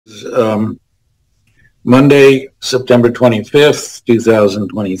Um, Monday, September 25th,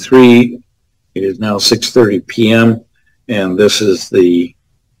 2023. It is now 6:30 p.m. and this is the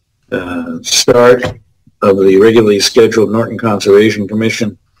start of the regularly scheduled Norton Conservation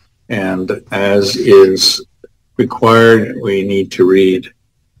Commission. And as is required, we need to read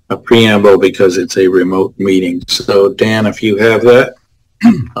a preamble because it's a remote meeting. So Dan, if you have that.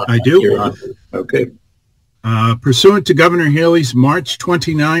 I do. You're on. Okay. Pursuant to Governor Haley's March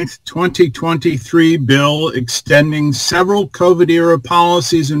 29th, 2023 bill extending several COVID-era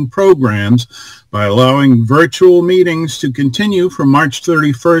policies and programs by allowing virtual meetings to continue from March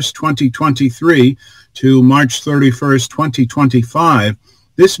 31st, 2023 to March 31st, 2025,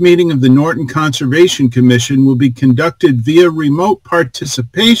 this meeting of the Norton Conservation Commission will be conducted via remote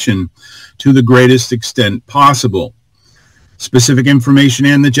participation to the greatest extent possible. Specific information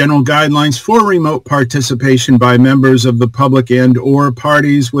and the general guidelines for remote participation by members of the public and/or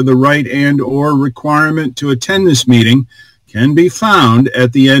parties with a right and/or requirement to attend this meeting can be found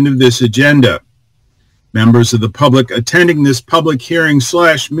at the end of this agenda. Members of the public attending this public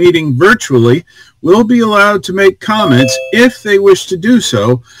hearing/meeting virtually will be allowed to make comments if they wish to do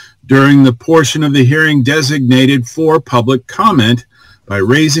so during the portion of the hearing designated for public comment by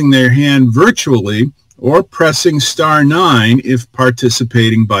raising their hand virtually or pressing *9 if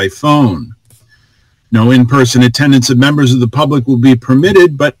participating by phone. No in-person attendance of members of the public will be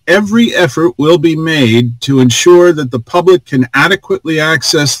permitted, but every effort will be made to ensure that the public can adequately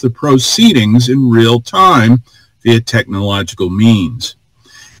access the proceedings in real time via technological means.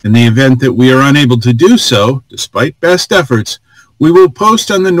 In the event that we are unable to do so, despite best efforts, we will post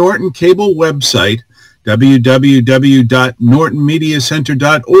on the Norton Cable website,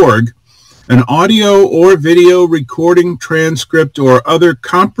 www.nortonmediacenter.org, an audio or video recording, transcript, or other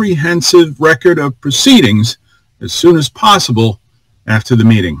comprehensive record of proceedings as soon as possible after the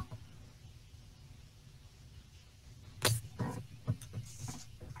meeting.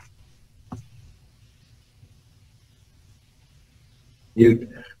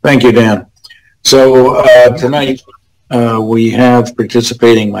 Thank you, Dan. So tonight we have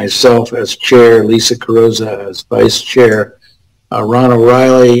participating myself as chair, Lisa Carrozza as vice chair, Ron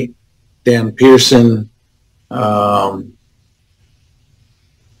O'Reilly, Dan Pearson, Lisa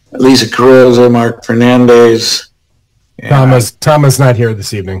Carrozza, Mark Fernandez. Thomas not here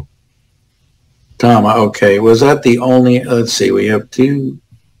this evening. Tom, okay. Was that the only, let's see, we have 2,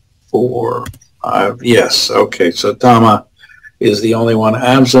 4, 5. Yes, okay. So Tama is the only one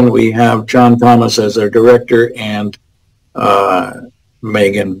absent. We have John Thomas as our director and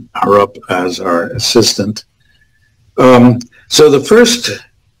Megan Harrup as our assistant. So the first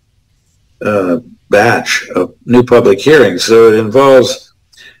batch of new public hearings. So it involves,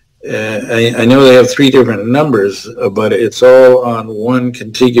 I know they have 3 different numbers, but it's all on one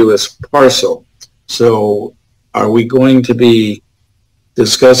contiguous parcel. So are we going to be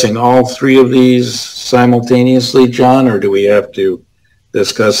discussing all 3 of these simultaneously, John, or do we have to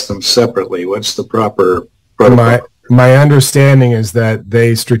discuss them separately? What's the proper protocol? My understanding is that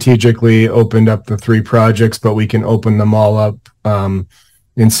they strategically opened up the 3 projects, but we can open them all up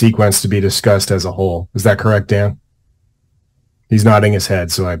in sequence to be discussed as a whole. Is that correct, Dan? He's nodding his head,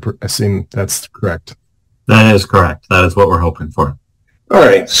 so I assume that's correct. That is correct. That is what we're hoping for. All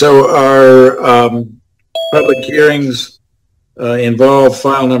right. So our public hearings involve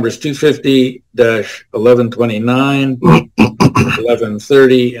file numbers 250-1129,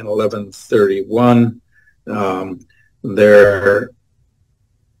 1130, and 1131. They're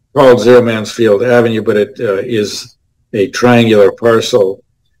called Zero Mansfield Avenue, but it is a triangular parcel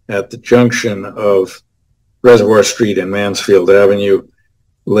at the junction of Reservoir Street and Mansfield Avenue,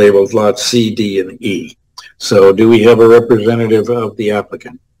 labeled Lot C, D, and E. So do we have a representative of the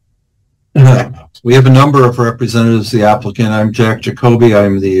applicant? We have a number of representatives of the applicant. I'm Jack Jacoby.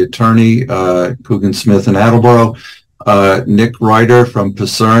 I'm the attorney, Coogan Smith and Attleboro. Nick Ryder from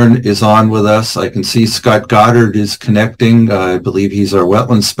Pacerne is on with us. I can see Scott Goddard is connecting. I believe he's our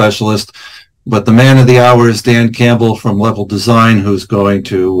wetlands specialist. But the man of the hour is Dan Campbell from Level Design, who's going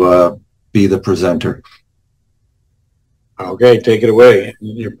to be the presenter. Okay, take it away.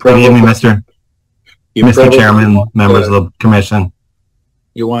 Good evening, Mr. Chairman, members of the commission.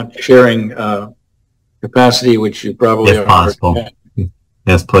 You want sharing capacity, which you probably if possible.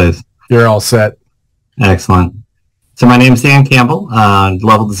 Yes, please. You're all set. Excellent. So my name is Dan Campbell,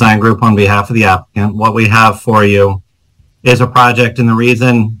 Level Design Group on behalf of the applicant. What we have for you is a project, and the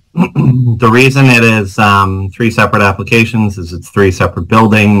reason it is 3 separate applications is it's 3 separate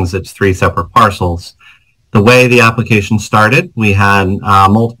buildings, it's 3 separate parcels. The way the application started, we had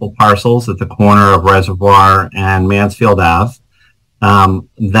multiple parcels at the corner of Reservoir and Mansfield Ave.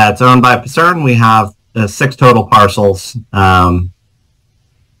 that's owned by Pacern. We have 6 total parcels.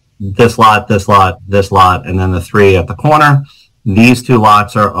 This lot, this lot, this lot, and then the 3 at the corner. These 2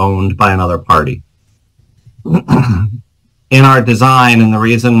 lots are owned by another party. In our design, and the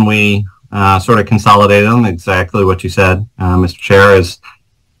reason we sort of consolidated them, exactly what you said, Mr. Chair, is,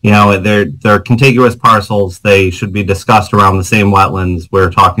 you know, they're contiguous parcels. They should be discussed around the same wetlands.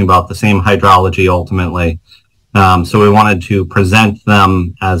 We're talking about the same hydrology ultimately. So we wanted to present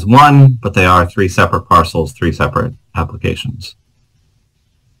them as one, but they are 3 separate parcels, 3 separate applications.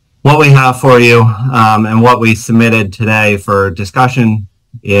 What we have for you and what we submitted today for discussion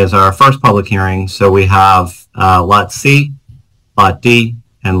is our first public hearing. So we have Lot C, Lot D,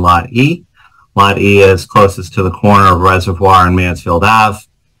 and Lot E. Lot E is closest to the corner of Reservoir and Mansfield Ave.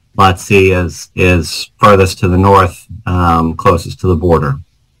 Lot C is furthest to the north, closest to the border.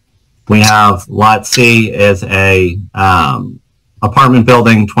 We have Lot C is a apartment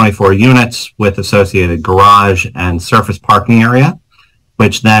building, 24 units with associated garage and surface parking area,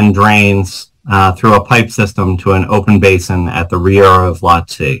 which then drains through a pipe system to an open basin at the rear of Lot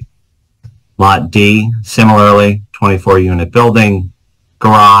C. Lot D, similarly, 24-unit building,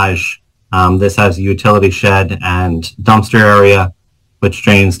 garage. This has a utility shed and dumpster area, which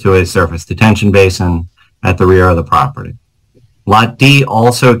drains to a surface detention basin at the rear of the property. Lot D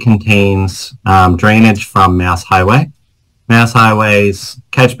also contains drainage from Mass Highway. Mass Highway's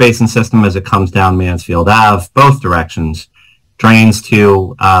catch basin system, as it comes down Mansfield Ave, both directions, drains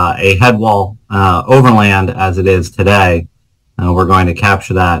to a head wall overland as it is today. We're going to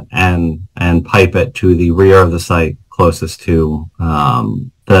capture that and pipe it to the rear of the site closest to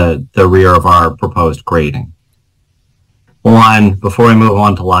the rear of our proposed grading. Before we move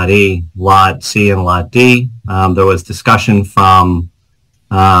on to Lot E, Lot C, and Lot D, there was discussion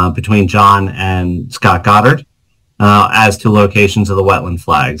between John and Scott Goddard as to locations of the wetland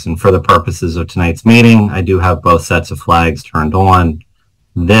flags. And for the purposes of tonight's meeting, I do have both sets of flags turned on.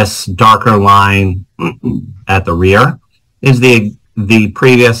 This darker line at the rear is the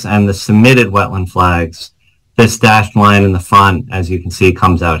previous and the submitted wetland flags. This dashed line in the front, as you can see,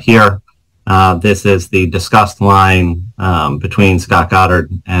 comes out here. This is the discussed line between Scott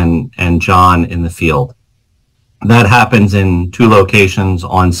Goddard and John in the field. That happens in 2 locations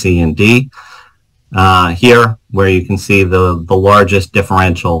on C and D. Here, where you can see the largest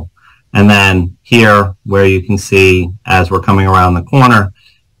differential, and then here, where you can see, as we're coming around the corner,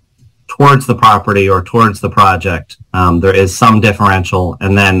 towards the property or towards the project, there is some differential,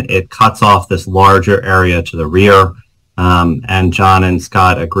 and then it cuts off this larger area to the rear. And John and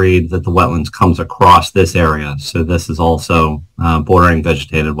Scott agreed that the wetlands comes across this area. So this is also bordering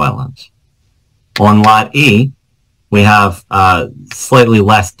vegetated wetlands. On Lot E, we have slightly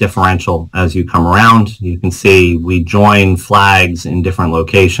less differential as you come around. You can see we join flags in different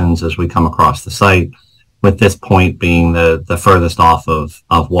locations as we come across the site, with this point being the furthest off of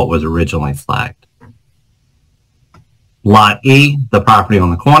what was originally flagged. Lot E, the property on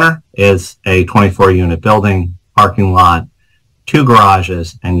the corner, is a 24-unit building, parking lot, 2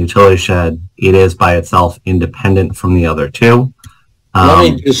 garages, and utility shed. It is by itself independent from the other 2. Let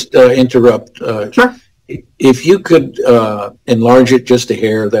me just interrupt. Sure. If you could enlarge it just a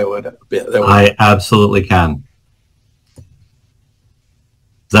hair, that would. I absolutely can. Is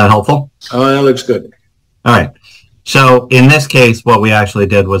that helpful? Oh, that looks good. All right. So in this case, what we actually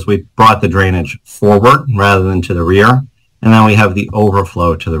did was we brought the drainage forward rather than to the rear, and then we have the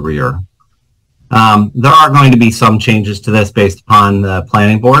overflow to the rear. There are going to be some changes to this based upon the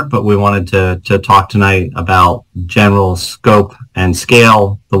planning board, but we wanted to talk tonight about general scope and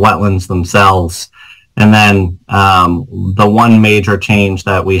scale, the wetlands themselves, and then the one major change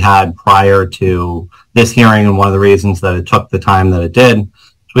that we had prior to this hearing, and one of the reasons that it took the time that it did,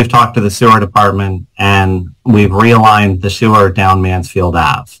 we've talked to the sewer department and we've realigned the sewer down Mansfield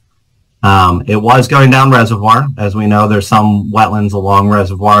Ave. It was going down Reservoir. As we know, there's some wetlands along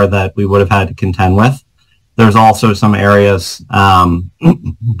Reservoir that we would have had to contend with. There's also some areas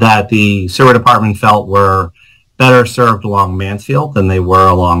that the sewer department felt were better served along Mansfield than they were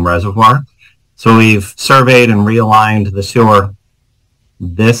along Reservoir. So we've surveyed and realigned the sewer.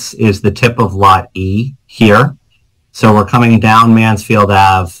 This is the tip of Lot E here. So we're coming down Mansfield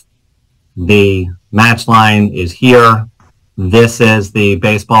Ave. The match line is here. This is the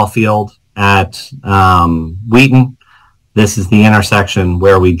baseball field at Wheaton. This is the intersection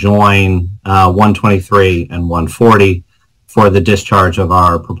where we join 123 and 140 for the discharge of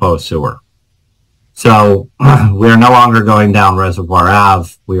our proposed sewer. So we're no longer going down Reservoir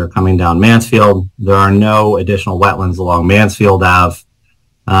Ave. We are coming down Mansfield. There are no additional wetlands along Mansfield Ave.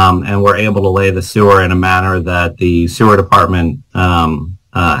 and we're able to lay the sewer in a manner that the sewer department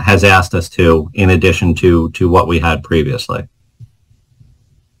has asked us to, in addition to what we had previously.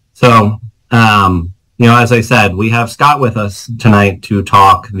 So, as I said, we have Scott with us tonight to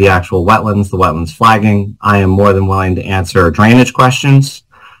talk the actual wetlands, the wetlands flagging. I am more than willing to answer drainage questions,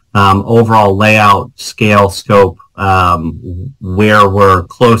 overall layout, scale, scope, where we're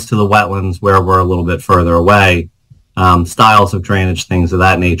close to the wetlands, where we're a little bit further away, styles of drainage, things of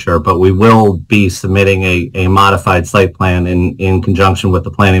that nature. But we will be submitting a modified site plan in conjunction with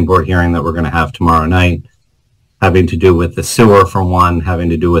the planning board hearing that we're going to have tomorrow night, having to do with the sewer for one, having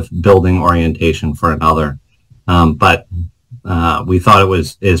to do with building orientation for another. But we thought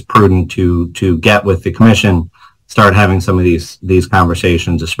it is prudent to get with the commission, start having some of these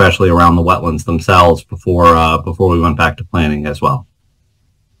conversations, especially around the wetlands themselves, before we went back to planning as well.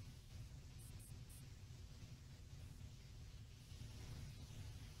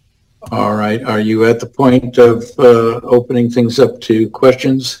 All right. Are you at the point of opening things up to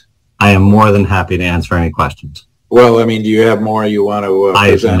questions? I am more than happy to answer any questions. Well, I mean, do you have more you want to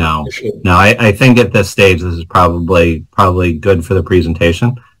present? No, I think at this stage, this is probably good for the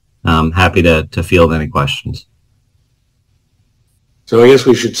presentation. I'm happy to field any questions. So I guess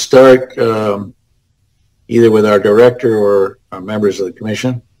we should start either with our director or our members of the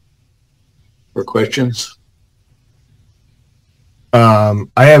commission for questions.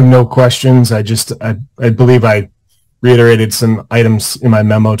 I have no questions. I believe I reiterated some items in my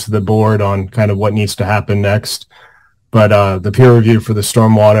memo to the board on kind of what needs to happen next. But the peer review for the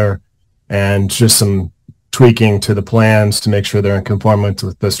stormwater and just some tweaking to the plans to make sure they're in conformance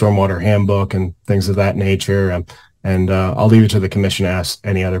with the stormwater handbook and things of that nature. And I'll leave it to the commission to ask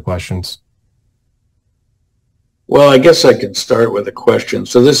any other questions. Well, I guess I can start with a question.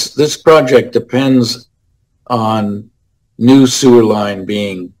 So this project depends on new sewer line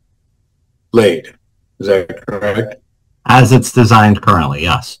being laid. Is that correct? As it's designed currently,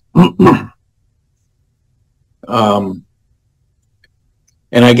 yes. And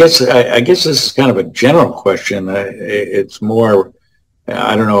I guess this is kind of a general question. It's more,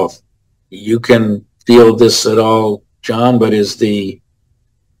 I don't know if you can field this at all, John, but is the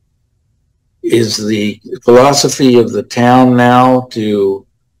philosophy of the town now to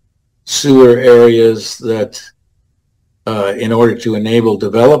sewer areas that in order to enable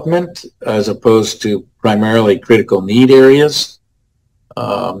development as opposed to primarily critical need areas?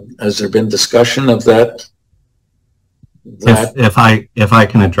 Has there been discussion of that? If I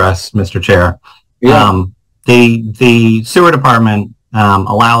can address, Mr. Chair, yeah. The sewer department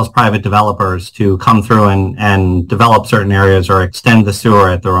allows private developers to come through and develop certain areas or extend the sewer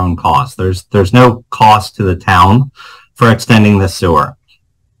at their own cost. There's no cost to the town for extending the sewer.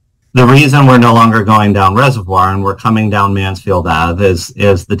 The reason we're no longer going down Reservoir and we're coming down Mansfield Ave is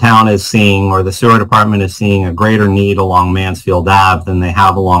the town is seeing, or the sewer department is seeing, a greater need along Mansfield Ave than they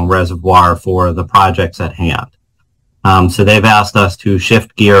have along Reservoir for the projects at hand. So they've asked us to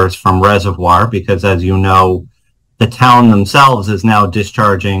shift gears from Reservoir because, as you know, the town themselves is now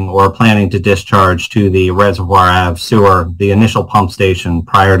discharging or planning to discharge to the Reservoir Ave sewer, the initial pump station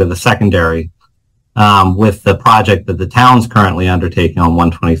prior to the secondary, with the project that the town's currently undertaking on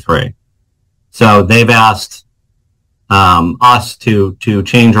 123. So they've asked us to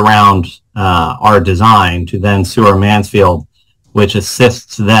change around our design to then sewer Mansfield, which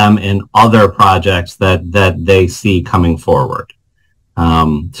assists them in other projects that they see coming forward.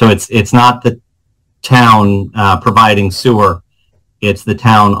 So it's not the town providing sewer, it's the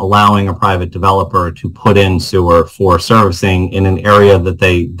town allowing a private developer to put in sewer for servicing in an area that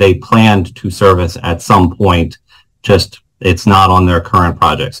they planned to service at some point, just it's not on their current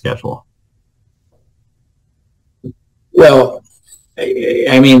project schedule. Well,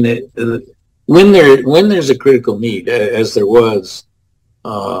 I mean, when there's a critical need, as there was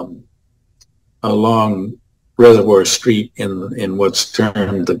along Reservoir Street in what's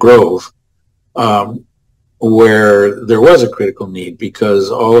termed the Grove, where there was a critical need because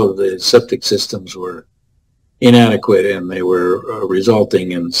all of the septic systems were inadequate and they were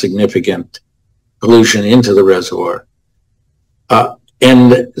resulting in significant pollution into the reservoir.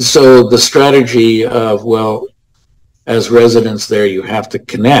 And so the strategy of, well, as residents there, you have to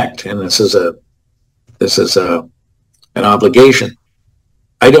connect, and this is an obligation.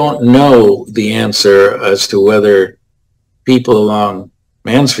 I don't know the answer as to whether people along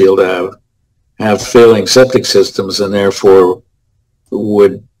Mansfield Ave have failing septic systems and therefore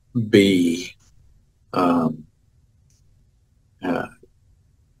would be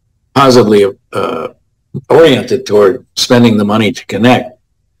positively oriented toward spending the money to connect.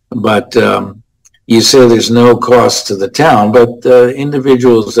 But you say there's no cost to the town, but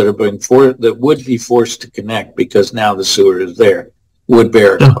individuals that are that would be forced to connect because now the sewer is there would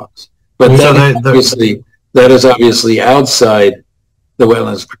bear a cost. But So that is obviously outside the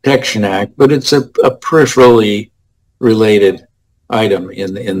Wetlands Protection Act, but it's a peripherally related item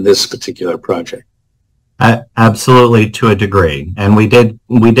in this particular project. Absolutely, to a degree, and we did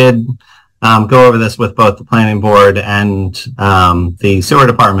go over this with both the planning board and the sewer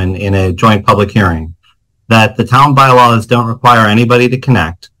department in a joint public hearing, that the town bylaws don't require anybody to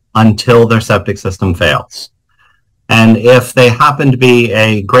connect until their septic system fails. And if they happen to be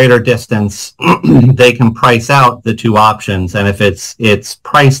a greater distance, they can price out the two options. And if it's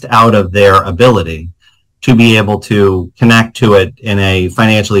priced out of their ability to be able to connect to it in a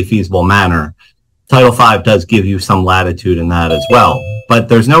financially feasible manner, Title V does give you some latitude in that as well. But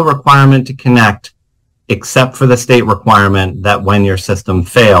there's no requirement to connect except for the state requirement that when your system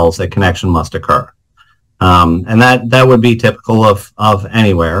fails, a connection must occur. And that would be typical of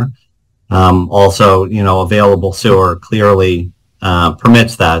anywhere. Also, available sewer clearly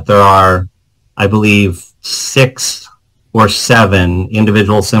permits that. There are, I believe, 6 or 7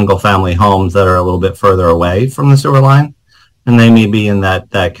 individual single-family homes that are a little bit further away from the sewer line, and they may be in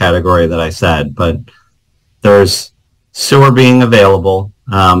that category that I said. But there's sewer being available.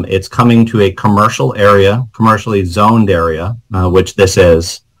 It's coming to a commercial area, commercially zoned area, which this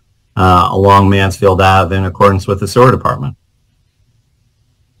is, along Mansfield Ave in accordance with the sewer department.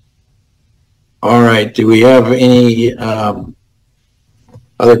 All right. Do we have any other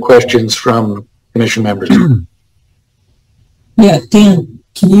questions from commission members? Yeah, Dan,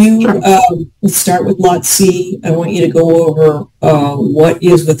 can you, let's start with Lot C. I want you to go over what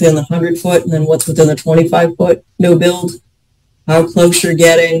is within the 100-foot and then what's within the 25-foot no build, how close you're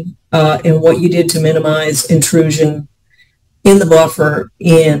getting, and what you did to minimize intrusion in the buffer,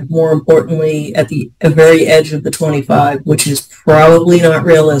 and more importantly, at the very edge of the 25, which is probably not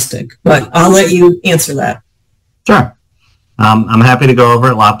realistic, but I'll let you answer that. Sure. I'm happy to go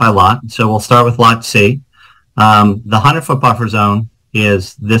over it lot by lot. So we'll start with Lot C. The 100-foot buffer zone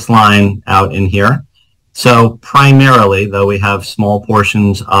is this line out in here. So primarily, though we have small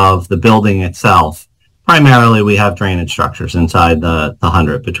portions of the building itself, primarily we have drainage structures inside the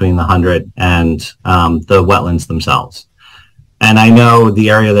 100, between the 100 and the wetlands themselves. And I know the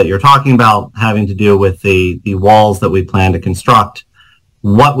area that you're talking about having to do with the walls that we plan to construct.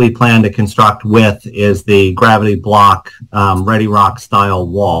 What we plan to construct with is the gravity block Ready Rock style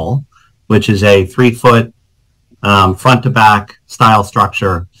wall, which is a 3-foot front to back style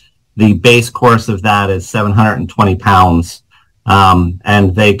structure. The base course of that is 720 pounds,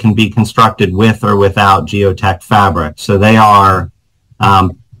 and they can be constructed with or without geotech fabric. So they are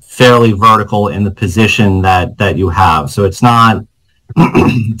fairly vertical in the position that you have. So it's not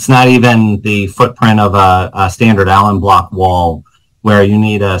it's not even the footprint of a standard Allen block wall where you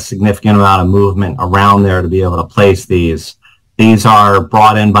need a significant amount of movement around there to be able to place these. These are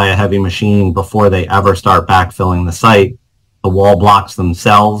brought in by a heavy machine before they ever start backfilling the site. The wall blocks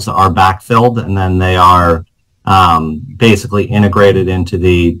themselves are backfilled, and then they are basically integrated into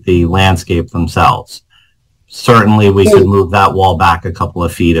the landscape themselves. Certainly, we could move that wall back a couple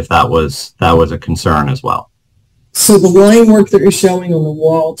of feet if that was a concern as well. So the line work that you're showing on the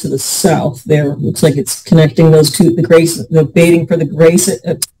wall to the south there looks like it's connecting those two, the grading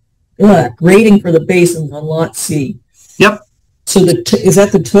for the basins on Lot C. Yep. So is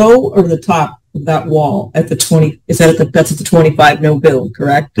that the toe or the top of that wall at the 20? Is that that's at the 25 no build,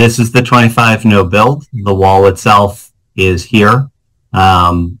 correct? This is the 25 no build. The wall itself is here.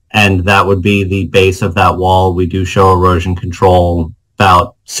 And that would be the base of that wall. We do show erosion control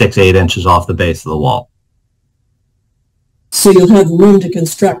about 6-8 inches off the base of the wall. So you'll have room to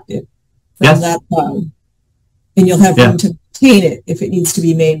construct it from that side. And you'll have room to maintain it if it needs to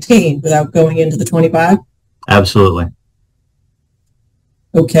be maintained without going into the 25? Absolutely.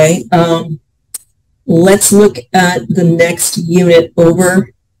 Okay. Let's look at the next unit over.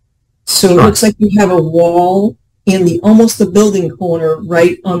 So it looks like you have a wall in almost the building corner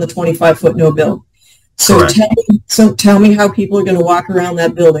right on the 25-foot no build. So tell me how people are going to walk around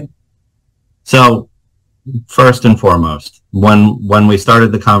that building. So first and foremost, when we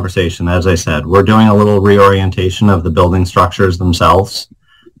started the conversation, as I said, we're doing a little reorientation of the building structures themselves.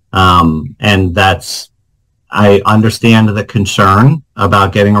 And I understand the concern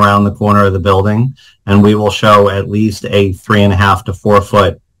about getting around the corner of the building, and we will show at least a 3.5 to 4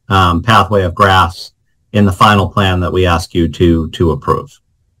 foot pathway of grass in the final plan that we ask you to approve.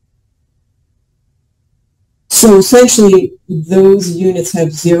 So essentially, those units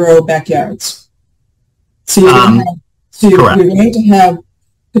have 0 backyards. So you're going to have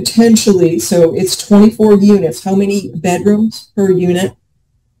potentially, so it's 24 units. How many bedrooms per unit?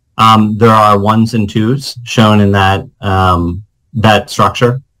 There are ones and twos shown in that that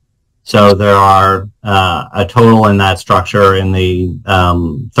structure. So there are a total in that structure in the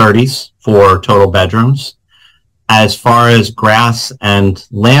 30s for total bedrooms. As far as grass and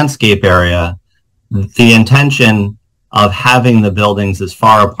landscape area, the intention of having the buildings as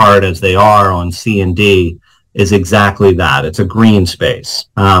far apart as they are on C and D is exactly that. It's a green space.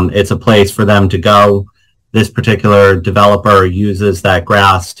 It's a place for them to go. This particular developer uses that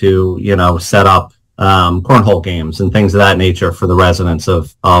grass to, you know, set up cornhole games and things of that nature for the residents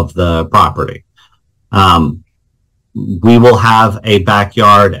of the property. We will have a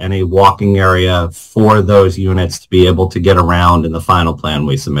backyard and a walking area for those units to be able to get around in the final plan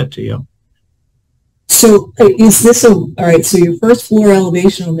we submit to you. So is this all right, so your first floor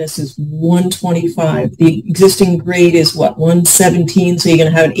elevation on this is 125. The existing grade is what, 117? So you're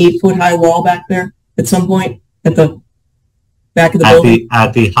going to have an 8-foot high wall back there at some point at the back of the building?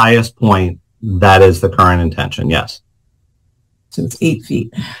 At the highest point, that is the current intention, yes. So it's 8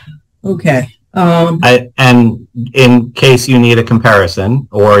 feet. Okay. And in case you need a comparison,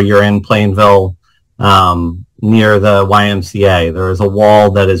 or you're in Plainville, near the YMCA, there is a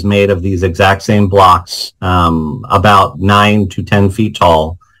wall that is made of these exact same blocks, about 9 to 10 feet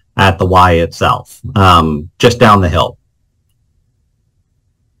tall at the Y itself, just down the hill.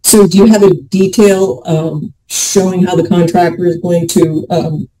 So do you have a detail showing how the contractor is going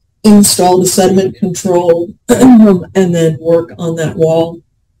to install the sediment control and then work on that wall?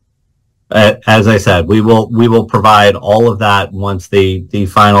 As I said, we will provide all of that once the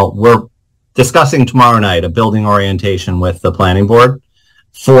final. We're discussing tomorrow night a building orientation with the planning board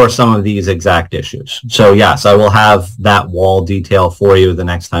for some of these exact issues. So yes, I will have that wall detail for you the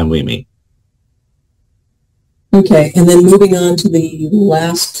next time we meet. Okay, and then moving on to the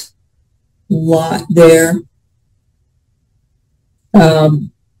last lot there.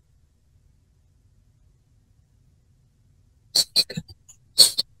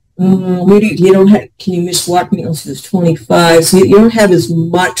 Maybe you don't have, can you just walk me on to this 25? So you don't have as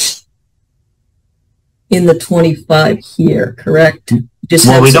much in the 25 here, correct? Just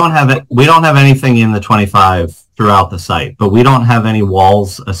well, we don't have it. We don't have anything in the 25 throughout the site, but we don't have any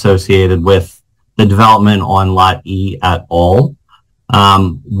walls associated with the development on Lot E at all.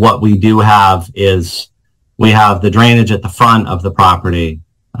 What we do have is we have the drainage at the front of the property,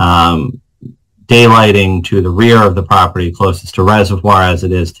 daylighting to the rear of the property closest to reservoir as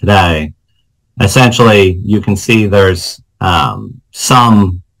it is today. Essentially, you can see there's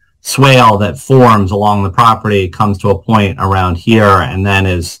some swale that forms along the property, comes to a point around here, and then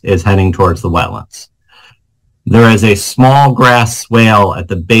is heading towards the wetlands. There is a small grass swale at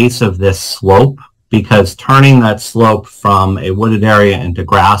the base of this slope, because turning that slope from a wooded area into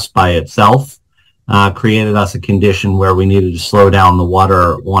grass by itself created us a condition where we needed to slow down the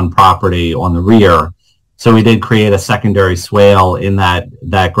water on property on the rear. So we did create a secondary swale in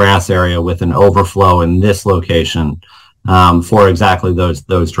that grass area with an overflow in this location for exactly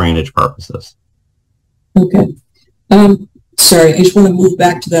those drainage purposes. Okay. Sorry, I just want to move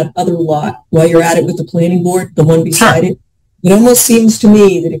back to that other lot while you're at it with the planning board, the one beside it. It almost seems to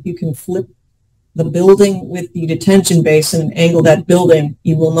me that if you can flip the building with the detention basin and angle that building,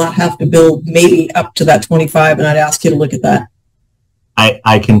 you will not have to build maybe up to that 25, and I'd ask you to look at that.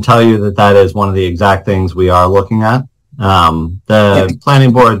 I can tell you that is one of the exact things we are looking at. The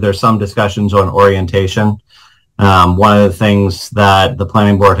planning board, there's some discussions on orientation. One of the things that the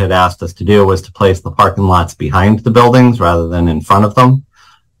planning board had asked us to do was to place the parking lots behind the buildings rather than in front of them.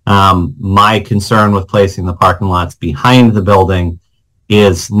 My concern with placing the parking lots behind the building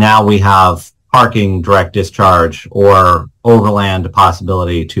is now we have parking direct discharge or overland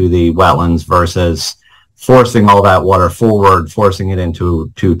possibility to the wetlands versus forcing all that water forward, forcing it into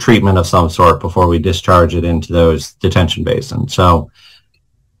treatment of some sort before we discharge it into those detention basins. So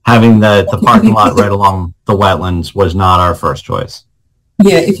having the parking lot right along the wetlands was not our first choice.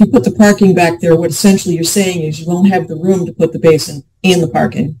 Yeah, if you put the parking back there, what essentially you're saying is you won't have the room to put the basin in the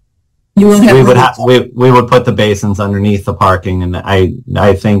parking. You won't have we would put the basins underneath the parking, and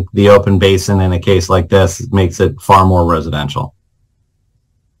I think the open basin in a case like this makes it far more residential.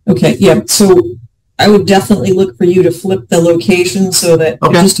 Okay, yeah, so I would definitely look for you to flip the location so that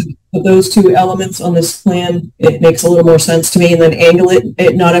just to put those two elements on this plan, it makes a little more sense to me, and then angle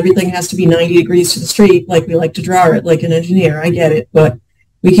it. Not everything has to be 90 degrees to the street like we like to draw it like an engineer. I get it, but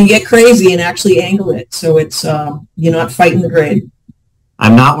we can get crazy and actually angle it so it's you're not fighting the grade.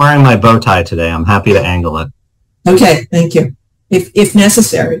 I'm not wearing my bow tie today. I'm happy to angle it. Okay, thank you. If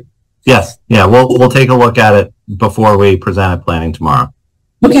necessary. Yes, yeah, we'll take a look at it before we present it planning tomorrow.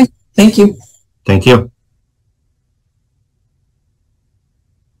 Okay, thank you. Thank you.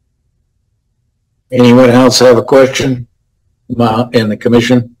 Anyone else have a question in the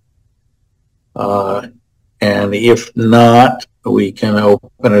commission? And if not, we can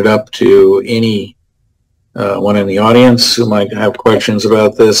open it up to any one in the audience who might have questions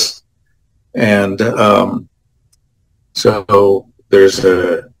about this. And so there's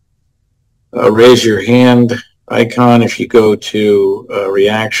a raise your hand icon. If you go to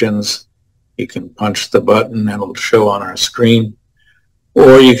reactions, you can punch the button and it'll show on our screen.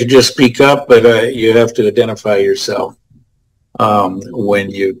 Or you could just speak up, but you have to identify yourself when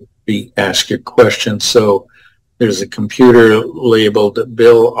you ask your question. So there's a computer labeled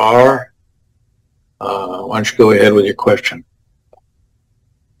Bill R. Why don't you go ahead with your question?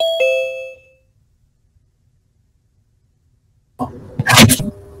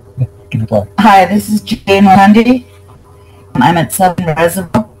 Hi, this is Jane Lundy. I'm at 7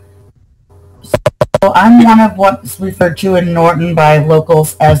 Reservoir. So I'm one of what's referred to in Norton by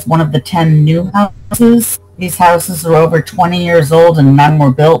locals as one of the 10 new houses. These houses are over 20 years old and none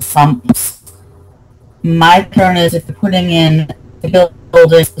were built. My concern is if you're putting in the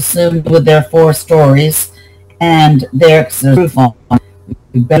buildings assumed with their 4 stories and there's a roof on,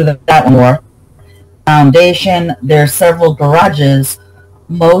 better than that one more. Foundation, there's several garages.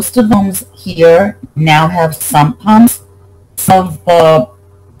 Most of them here now have sump pumps. Some of the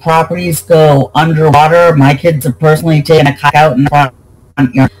properties go underwater. My kids have personally taken a kayak out in the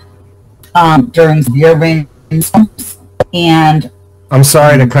front yard during severe rainstorms. And I'm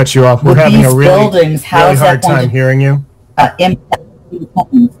sorry to cut you off. We're having a really, buildings, really hard time hearing you. Impact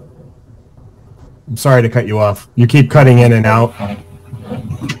I'm sorry to cut you off. You keep cutting in and out.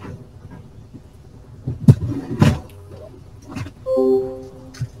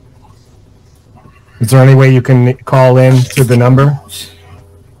 Is there any way you can call in to the number?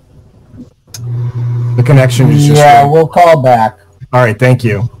 The connection is just... Yeah, we'll call back. All right, thank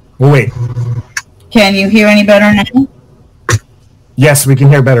you. We'll wait. Can you hear any better now? Yes, we can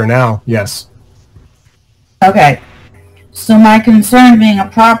hear better now. Yes. Okay. So my concern being a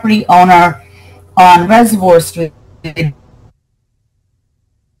property owner on Reservoir Street.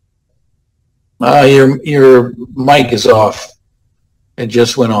 Your mic is off. It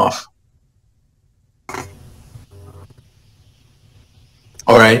just went off.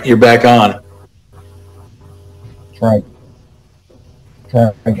 All right, you're back on. Try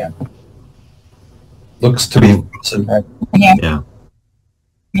again. Looks to be. Yeah.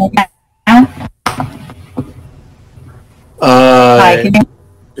 Hi, can you?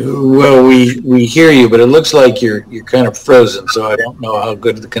 Well, we hear you, but it looks like you're kind of frozen, so I don't know how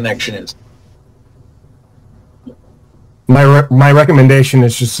good the connection is. My recommendation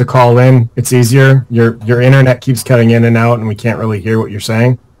is just to call in. It's easier. Your internet keeps cutting in and out, and we can't really hear what you're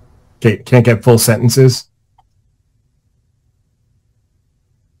saying. Can't get full sentences.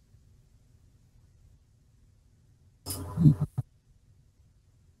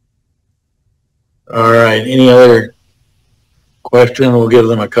 All right. Any other question? We'll give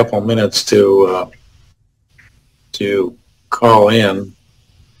them a couple minutes to call in.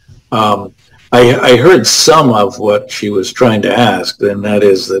 I heard some of what she was trying to ask, and that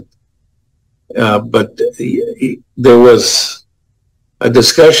is that, but there was a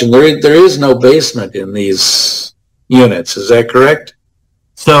discussion. There is no basement in these units. Is that correct?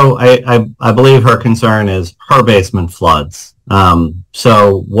 So I believe her concern is her basement floods.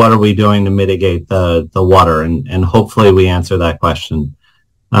 So what are we doing to mitigate the water? And hopefully we answer that question.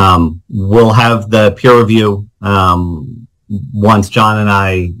 We'll have the peer review once John and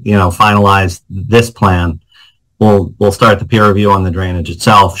I, finalize this plan. We'll start the peer review on the drainage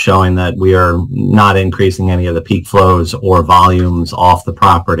itself, showing that we are not increasing any of the peak flows or volumes off the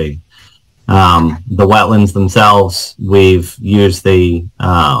property. The wetlands themselves, we've used the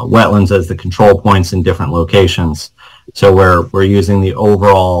wetlands as the control points in different locations. So we're using the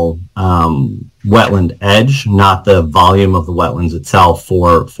overall wetland edge, not the volume of the wetlands itself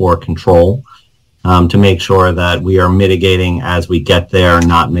for control, to make sure that we are mitigating as we get there,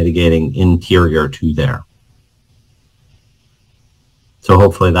 not mitigating interior to there. So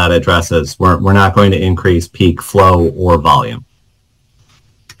hopefully that addresses, we're not going to increase peak flow or volume.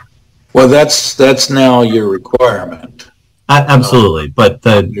 Well, that's now your requirement. Absolutely, but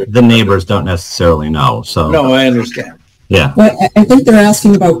the neighbors don't necessarily know. So no, I understand. Yeah. But I think they're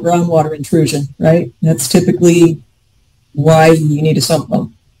asking about groundwater intrusion, right? That's typically why you need a sump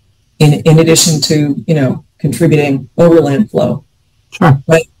pump, in addition to, contributing overland flow. Sure.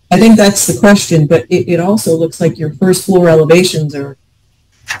 But I think that's the question, but it also looks like your first floor elevations are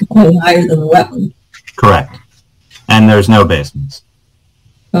quite higher than the wetland. Correct. And there's no basements.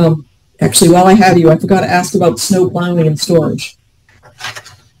 Actually, while I have you, I forgot to ask about snow plowing and storage.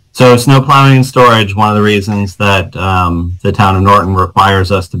 So snow plowing and storage, one of the reasons that the town of Norton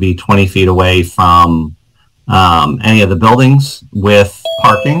requires us to be 20 feet away from any of the buildings with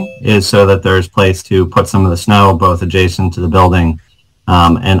parking is so that there's place to put some of the snow both adjacent to the building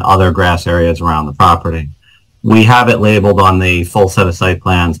and other grass areas around the property. We have it labeled on the full set of site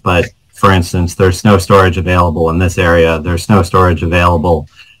plans, but for instance, there's snow storage available in this area. There's snow storage available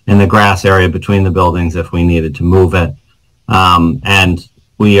in the grass area between the buildings if we needed to move it. And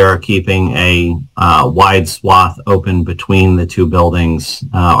we are keeping a wide swath open between the two buildings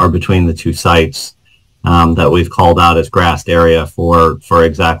or between the two sites that we've called out as grassed area for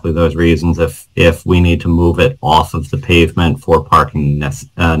exactly those reasons if we need to move it off of the pavement for parking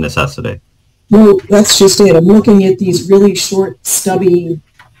necessity. Well, that's just it. I'm looking at these really short, stubby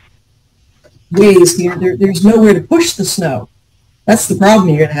ways here. There's nowhere to push the snow. That's the problem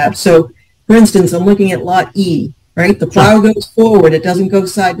you're going to have. So, for instance, I'm looking at lot E, right? The plow goes forward. It doesn't go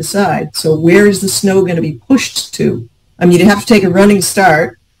side to side. So where is the snow going to be pushed to? I mean, you'd have to take a running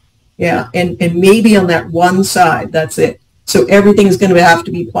start. Yeah, and maybe on that one side, that's it. So everything is going to have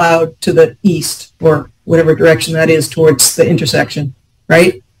to be plowed to the east or whatever direction that is towards the intersection,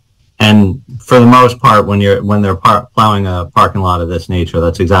 right? And for the most part, when they're plowing a parking lot of this nature,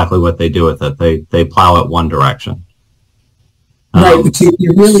 that's exactly what they do with it. They plow it one direction. Right, but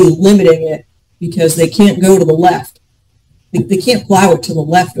you're really limiting it because they can't go to the left. They can't plow it to the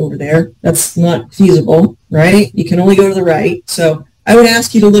left over there. That's not feasible, right? You can only go to the right. So I would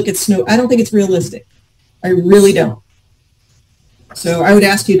ask you to look at snow. I don't think it's realistic. I really don't. So I would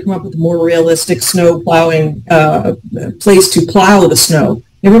ask you to come up with a more realistic snow plowing place to plow the snow.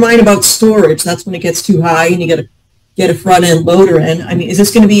 Never mind about storage. That's when it gets too high and you got to get a front end loader in. I mean, is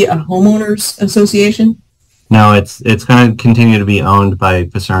this going to be a homeowners association? No, it's going to continue to be owned by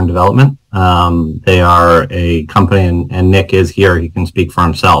Pacern Development. They are a company, and Nick is here. He can speak for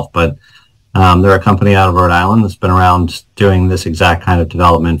himself, but they're a company out of Rhode Island that's been around doing this exact kind of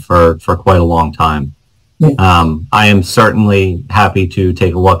development for quite a long time. Yeah. I am certainly happy to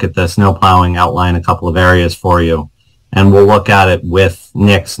take a look at the snow plowing, outline a couple of areas for you, and we'll look at it with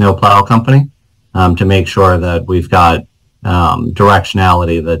Nick's Snowplow Company to make sure that we've got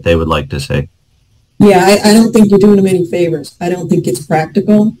directionality that they would like to see. Yeah, I don't think you're doing them any favors. I don't think it's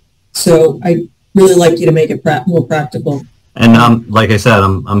practical. So I really like you to make it more practical. And like I said,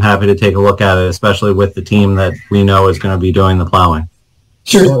 I'm happy to take a look at it, especially with the team that we know is going to be doing the plowing.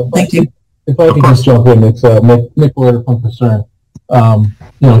 Sure, thank you. If I could just jump in, it's Nick Reuter from Pacern.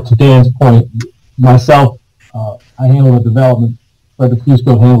 To Dan's point, myself, I handle the development, Fred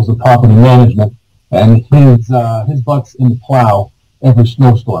Fusco handles the property management, and his butt's in the plow every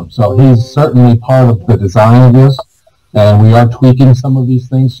snowstorm. So he's certainly part of the design of this, and we are tweaking some of these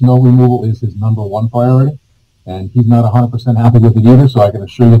things. Snow removal is his number one priority, and he's not 100% happy with it either, so I can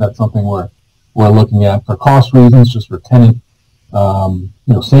assure you that's something we're looking at for cost reasons, just for tenant,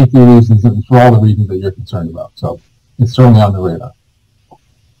 safety reasons, and for all the reasons that you're concerned about. So it's certainly on the radar.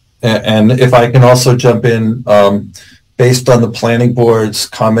 And if I can also jump in, based on the planning board's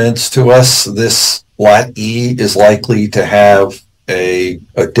comments to us, this Lot E is likely to have a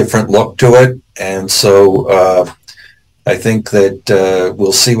different look to it. And so I think that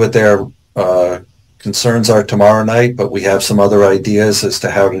we'll see what their concerns are tomorrow night, but we have some other ideas as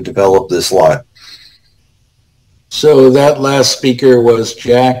to how to develop this lot. So that last speaker was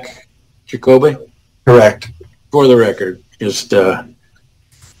Jack Jacoby? Correct. For the record, just to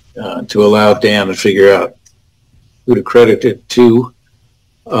allow Dan to figure out who to credit it to.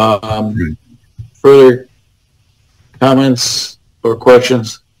 Further comments or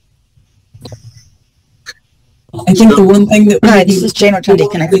questions? I think the one thing that Hi, this is Jane Rotundi.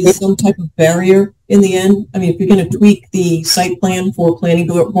 Can I is some type of barrier in the end. I mean, if you're going to tweak the site plan for planning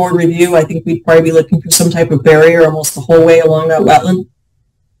board review, I think we'd probably be looking for some type of barrier almost the whole way along that wetland.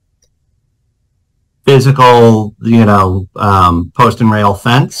 Physical, post and rail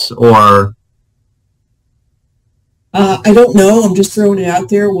fence, or? I don't know. I'm just throwing it out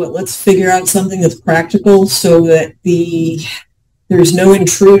there. Let's figure out something that's practical so that there's no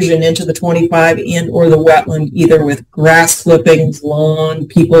intrusion into the 25 and or the wetland, either with grass clippings, lawn,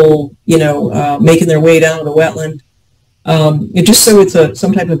 people, making their way down to the wetland. Just so it's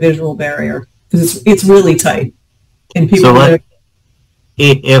some type of visual barrier, because it's really tight. And people. So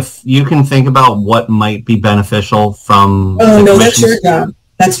if you can think about what might be beneficial from. Oh no, that's your job.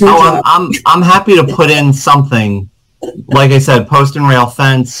 That's your job. I'm happy to put in something. Like I said, post and rail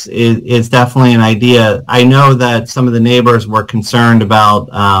fence is definitely an idea. I know that some of the neighbors were concerned about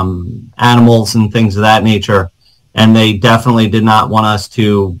animals and things of that nature. And they definitely did not want us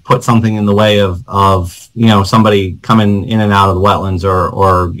to put something in the way of somebody coming in and out of the wetlands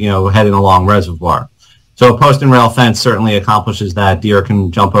or heading along reservoir. So a post and rail fence certainly accomplishes that. Deer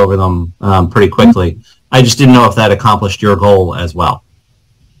can jump over them pretty quickly. I just didn't know if that accomplished your goal as well.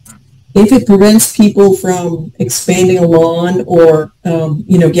 If it prevents people from expanding a lawn or,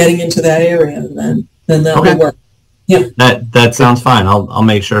 getting into that area, then that will work. Yeah. That sounds fine. I'll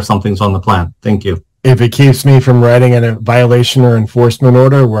make sure something's on the plan. Thank you. If it keeps me from writing a violation or enforcement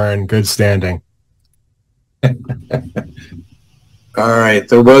order, we're in good standing. All right.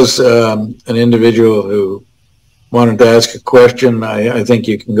 There was an individual who wanted to ask a question. I think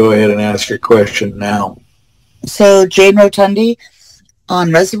you can go ahead and ask your question now. So, Jane Rotundi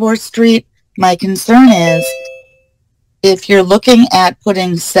on Reservoir Street. My concern is if you're looking at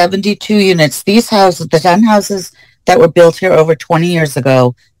putting 72 units, these houses, the 10 houses that were built here over 20 years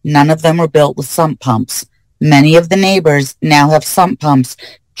ago, none of them were built with sump pumps. Many of the neighbors now have sump pumps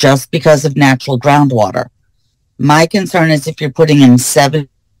just because of natural groundwater. My concern is if you're putting in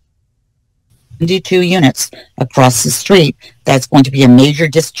 72 units across the street, that's going to be a major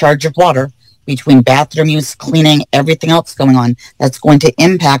discharge of water between bathroom use, cleaning, everything else going on. That's going to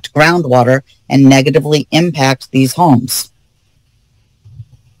impact groundwater and negatively impact these homes.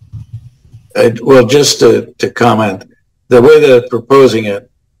 Well, just to comment, the way they're proposing it,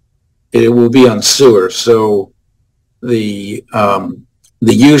 it will be on sewer. So the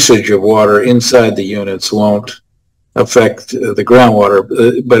usage of water inside the units won't affect the groundwater,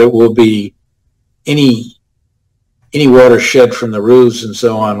 but it will be any water shed from the roofs and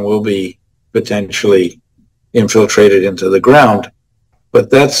so on will be potentially infiltrated into the ground. But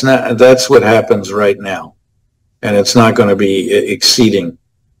that's what happens right now, and it's not going to be exceeding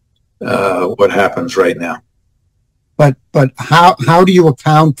what happens right now. But how do you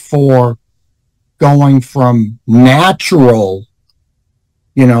account for going from natural,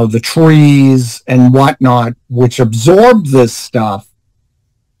 the trees and whatnot, which absorb this stuff,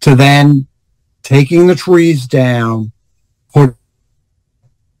 to then taking the trees down, putting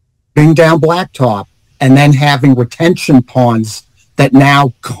down blacktop, and then having retention ponds that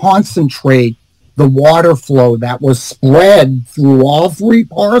now concentrate the water flow that was spread through all three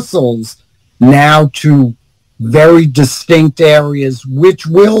parcels now to very distinct areas, which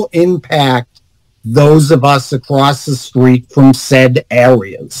will impact those of us across the street from said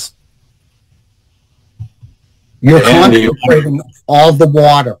areas. You're concentrating all the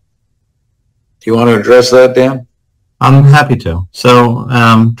water. Do you want to address that, Dan? I'm happy to. So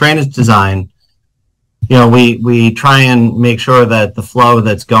drainage design, we try and make sure that the flow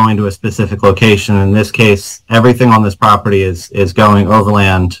that's going to a specific location, in this case, everything on this property is going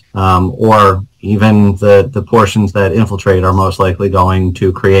overland, or even the portions that infiltrate are most likely going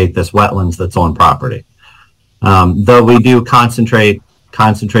to create this wetlands that's on property. Though we do concentrate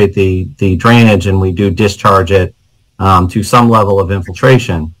the drainage and we do discharge it to some level of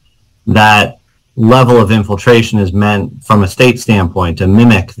infiltration, that level of infiltration is meant from a state standpoint to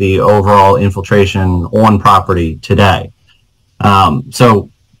mimic the overall infiltration on property today.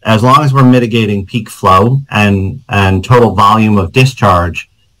 So as long as we're mitigating peak flow and total volume of discharge,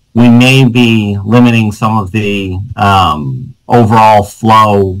 we may be limiting some of the overall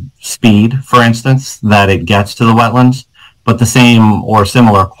flow speed, for instance, that it gets to the wetlands, but the same or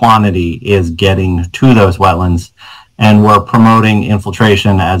similar quantity is getting to those wetlands. And we're promoting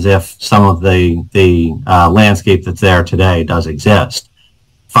infiltration as if some of the landscape that's there today does exist.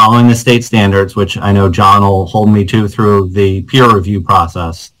 Following the state standards, which I know John will hold me to through the peer review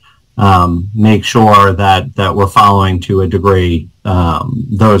process, make sure that we're following to a degree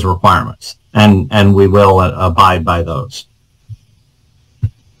those requirements, and we will abide by those.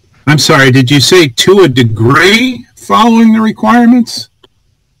 I'm sorry, did you say to a degree following the requirements?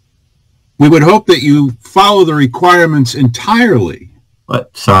 We would hope that you follow the requirements entirely.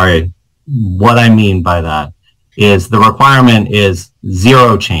 But sorry, what I mean by that is the requirement is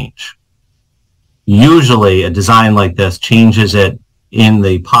zero change. Usually a design like this changes it in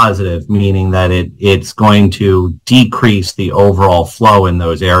the positive, meaning that it's going to decrease the overall flow in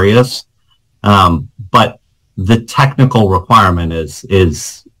those areas. But the technical requirement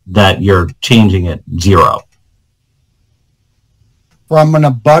is that you're changing it zero. From an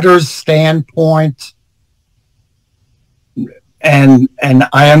abutter's standpoint, and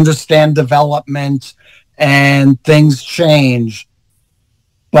I understand development and things change,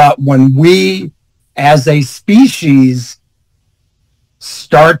 but when we as a species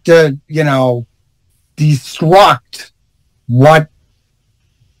start to, destruct what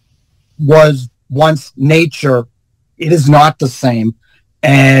was once nature, it is not the same.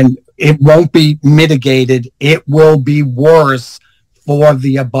 And it won't be mitigated. It will be worse for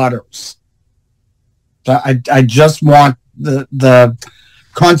the abutters. So I just want the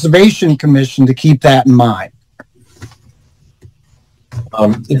Conservation Commission to keep that in mind.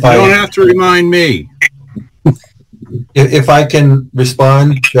 You don't have to remind me. If I can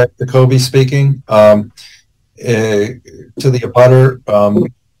respond, Jack Jacoby speaking, to the abutter,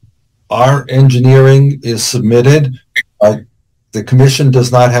 our engineering is submitted. The commission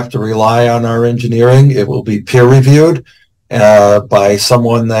does not have to rely on our engineering. It will be peer reviewed by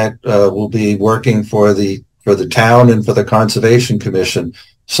someone that will be working for the town and for the Conservation Commission.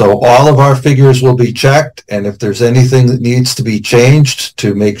 So all of our figures will be checked, and if there's anything that needs to be changed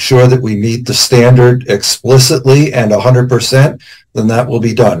to make sure that we meet the standard explicitly and 100%, then that will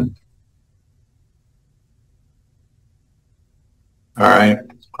be done. All right.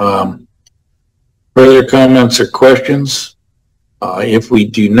 Further comments or questions? If we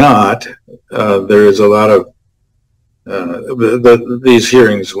do not, there is a lot of these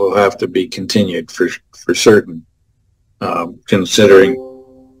hearings will have to be continued for certain, considering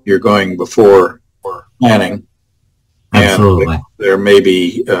you're going before planning. Absolutely. And there may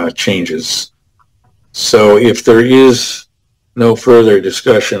be changes. So if there is no further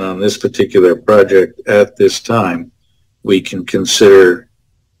discussion on this particular project at this time, we can consider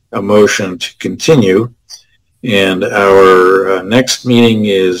a motion to continue. And our next meeting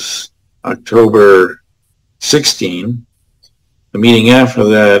is October 16. The meeting after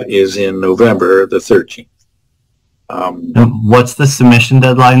that is in November the 13th. What's the submission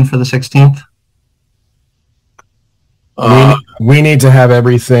deadline for the 16th? We need to have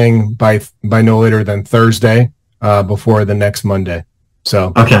everything by no later than Thursday before the next Monday.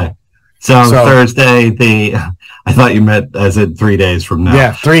 So okay, so Thursday. I thought you meant as in 3 days from now.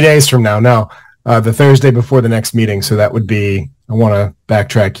 Yeah, 3 days from now. No, the Thursday before the next meeting. So that would be. I want to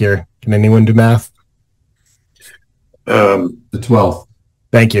backtrack here. Can anyone do math? The 12th.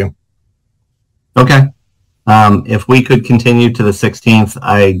 Thank you. Okay. If we could continue to the 16th,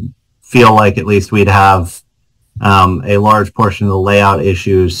 I feel like at least we'd have a large portion of the layout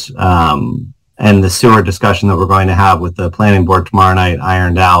issues and the sewer discussion that we're going to have with the planning board tomorrow night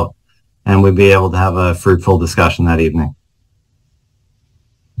ironed out, and we'd be able to have a fruitful discussion that evening.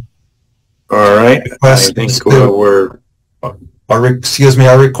 All right. I think our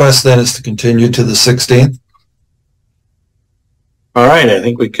request then is to continue to the 16th. All right, I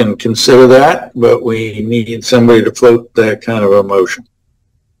think we can consider that, but we need somebody to float that kind of a motion.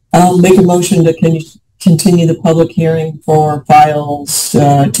 I'll make a motion to continue the public hearing for files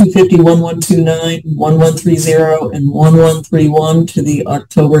 250, 1129, 1130, and 1131 to the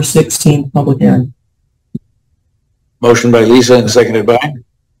October 16th public hearing. Motion by Lisa and seconded by?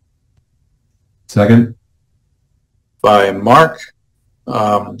 Second. By Mark.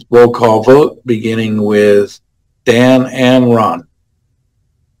 Roll call vote, beginning with Dan and Ron.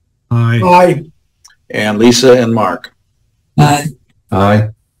 Aye. Aye. And Lisa and Mark. Aye. Aye.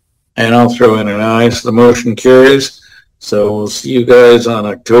 And I'll throw in an aye, so the motion carries. So we'll see you guys on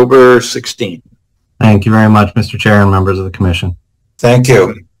October 16th. Thank you very much, Mr. Chair and members of the commission. Thank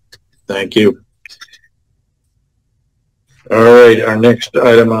you. Thank you. All right, our next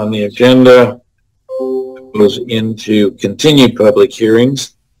item on the agenda goes into continued public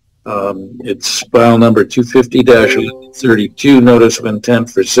hearings. It's file number 250-32, notice of intent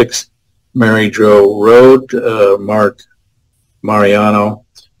for 6 Mary Jo Road, Mark Mariano.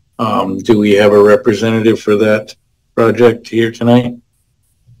 Do we have a representative for that project here tonight?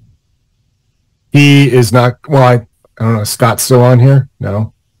 He is not. Well, I don't know. Is Scott still on here?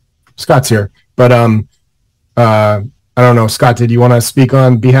 No, Scott's here. But I don't know. Scott, did you want to speak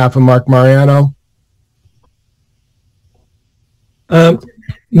on behalf of Mark Mariano?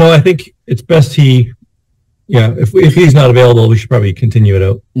 No, I think it's best if he's not available, we should probably continue it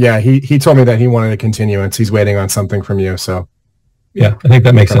out. Yeah, he told me that he wanted a continuance. He's waiting on something from you, so. Yeah, I think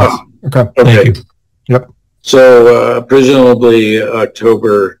that makes sense. Okay. Thank you. Yep. So presumably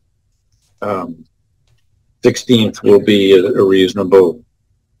October 16th will be a reasonable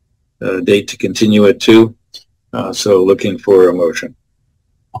date to continue it to. So looking for a motion.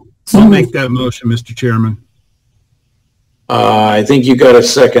 I'll make that motion, Mr. Chairman. I think you got a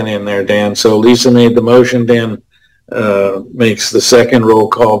second in there, Dan. So Lisa made the motion. Dan makes the second. Roll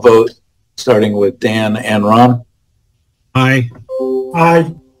call vote, starting with Dan and Ron. Aye.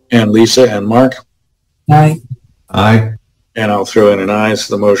 Aye. And Lisa and Mark. Aye. Aye. And I'll throw in an aye,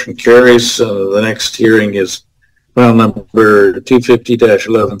 so the motion carries. The next hearing is file number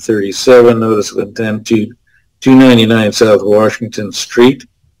 250-1137, notice of intent to 299 South Washington Street.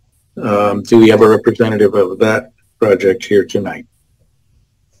 Do we have a representative of that project here tonight?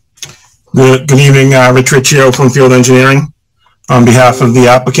 Good evening, Rich Riccio from Field Engineering on behalf of the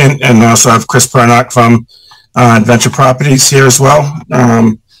applicant, and also have Chris Pernock from Adventure Properties here as well.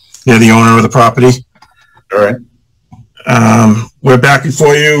 They're the owner of the property. All right. We're back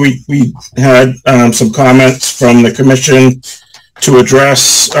before you. We had some comments from the commission to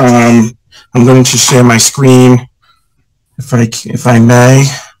address. I'm going to share my screen if I may.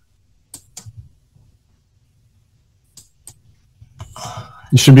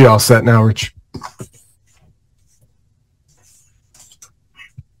 You should be all set now, Rich.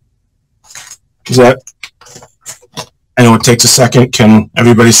 Is that? I know it takes a second. Can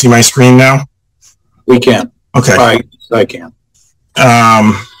everybody see my screen now? We can. Okay. I can.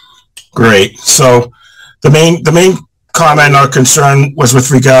 Great. So the main comment or concern was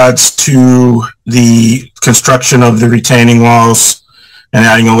with regards to the construction of the retaining walls and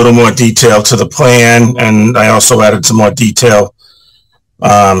adding a little more detail to the plan. And I also added some more detail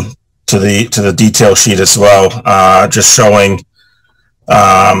to the detail sheet as well, just showing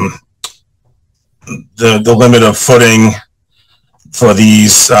the limit of footing for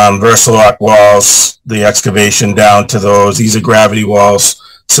these Versalock walls, the excavation down to those. These are gravity walls,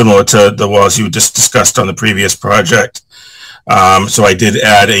 similar to the walls you just discussed on the previous project. So I did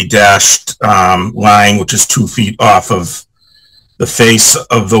add a dashed line, which is 2 feet off of the face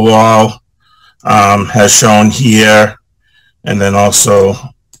of the wall, as shown here. And then also,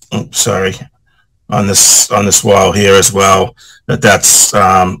 oops, sorry, on this wall here as well, that's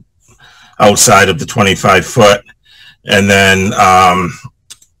outside of the 25 foot. And then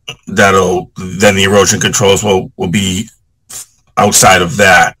then the erosion controls will be outside of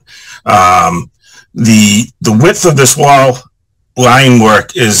that. The width of this wall line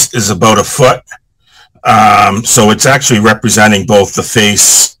work is about a foot. So it's actually representing both the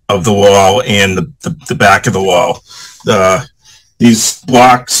face of the wall and the back of the wall. These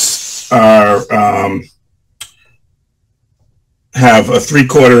blocks are have a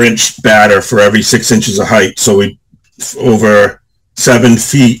 3/4 inch batter for every 6 inches of height. So over 7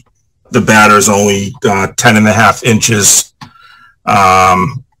 feet, the batter is only 10.5 inches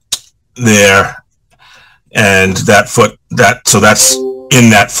there, and so that's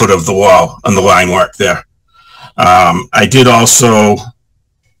in that foot of the wall on the line work there. I did also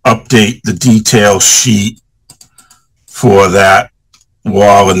update the detail sheet for that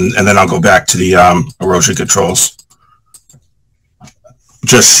wall, and then I'll go back to the erosion controls,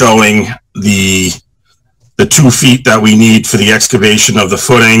 just showing the 2 feet that we need for the excavation of the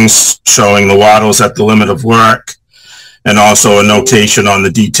footings, showing the wattles at the limit of work, and also a notation on the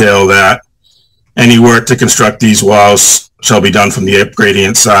detail that any work to construct these walls shall be done from the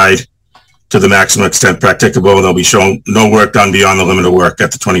gradient side to the maximum extent practicable. There'll be shown no work done beyond the limit of work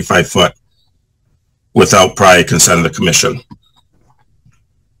at the 25 foot without prior consent of the commission.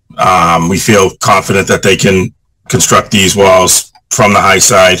 We feel confident that they can construct these walls from the high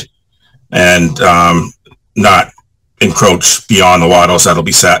side and not encroach beyond the wattles that'll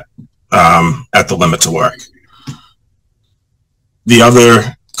be set at the limits of work. The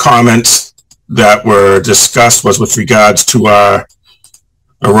other comments that were discussed was with regards to our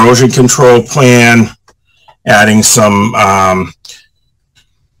erosion control plan, adding some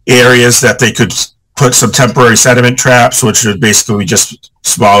areas that they could put some temporary sediment traps, which would basically just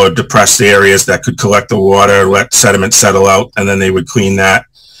smaller depressed areas that could collect the water, let sediment settle out, and then they would clean that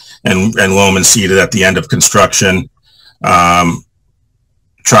and loam and seed it at the end of construction.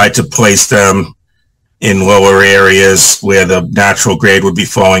 Try to place them in lower areas where the natural grade would be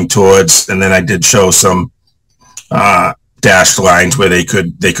flowing towards, and then I did show some dashed lines where they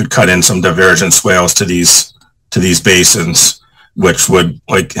could cut in some diversion swales to these basins, which would,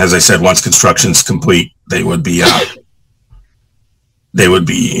 like as I said, once construction's complete, they would be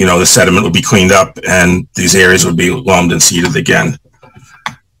the sediment would be cleaned up and these areas would be loamed and seeded again.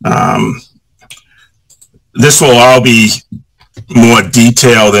 This will all be more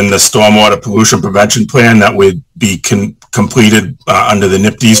detailed in the stormwater pollution prevention plan that would be completed under the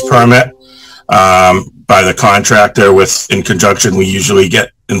NIPDES permit by the contractor. In conjunction, we usually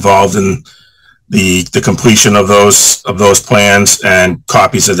get involved in the completion of those plans, and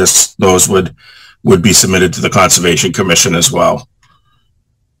copies of those would be submitted to the Conservation Commission as well.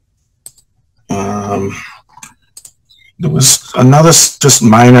 There was another just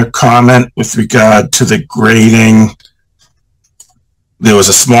minor comment with regard to the grading. There was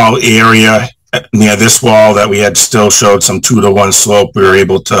a small area near this wall that we had still showed some 2-to-1 slope. We were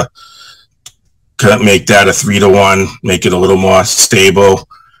able to make that a 3-to-1, make it a little more stable,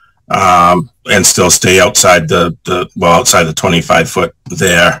 and still stay outside outside the 25 foot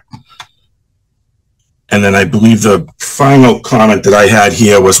there. And then I believe the final comment that I had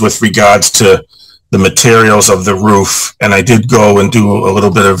here was with regards to the materials of the roof. And I did go and do a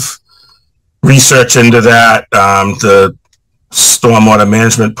little bit of research into that. The stormwater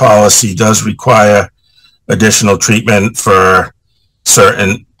management policy does require additional treatment for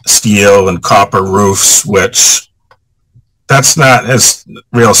certain steel and copper roofs, which that's not as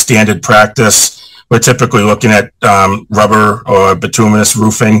real standard practice. We're typically looking at rubber or bituminous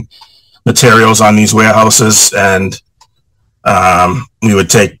roofing materials on these warehouses, and we would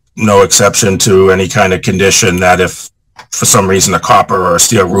take no exception to any kind of condition that if for some reason a copper or a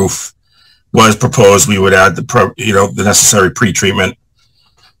steel roof was proposed, we would add the necessary pre-treatment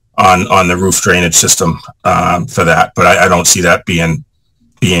on the roof drainage system for that. But I don't see that being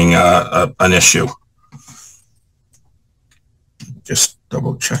an issue. Just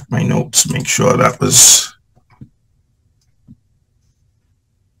double check my notes, make sure that was.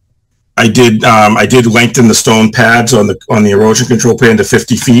 I did lengthen the stone pads on the erosion control plan to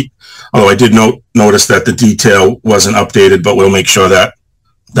 50 feet. Although I did notice that the detail wasn't updated, but we'll make sure that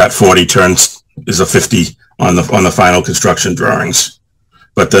 40 turns is a 50 on the final construction drawings.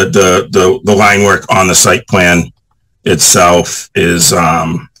 But the line work on the site plan itself is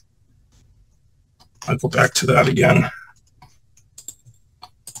I'll go back to that again.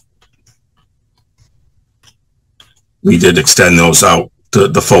 We did extend those out to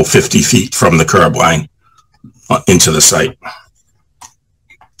the full 50 feet from the curb line into the site.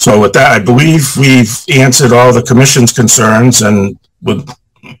 So with that, I believe we've answered all the commission's concerns and would,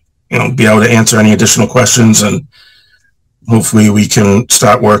 be able to answer any additional questions, and hopefully we can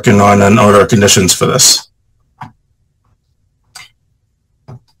start working on an order of conditions for this.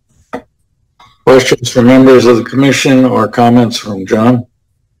 Questions from members of the commission or comments from John?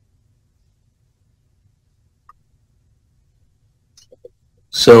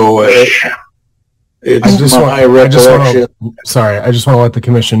 So it's my recollection. I just want to let the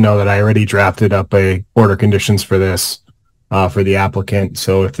commission know that I already drafted up a order conditions for this for the applicant.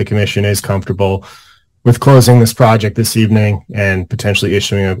 So if the commission is comfortable with closing this project this evening and potentially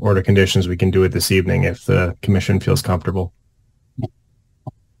issuing an order conditions, we can do it this evening if the commission feels comfortable.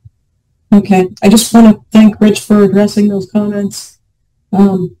 Okay, I just want to thank Rich for addressing those comments.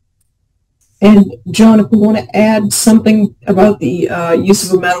 And John, if we want to add something about the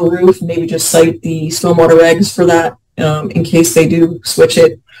use of a metal roof, maybe just cite the stormwater regs for that in case they do switch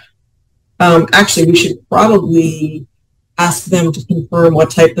it. Actually, we should probably ask them to confirm what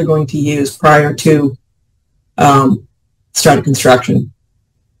type they're going to use prior to start of construction.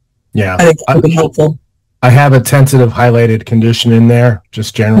 Yeah, I think that would be helpful. I have a tentative highlighted condition in there,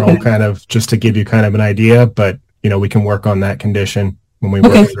 just general kind of, just to give you kind of an idea, but we can work on that condition when we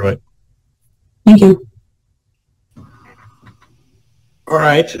work through it. Thank you. All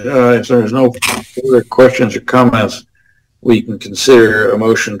right. If there's no further questions or comments, we can consider a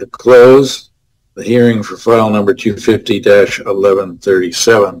motion to close the hearing for file number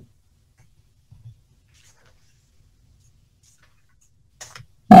 250-1137.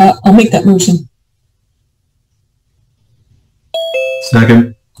 I'll make that motion.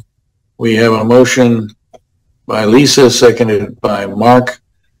 Second. We have a motion by Lisa, seconded by Mark,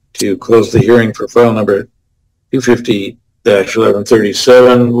 to close the hearing for file number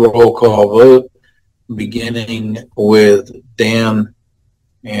 250-1137. Roll call vote, beginning with Dan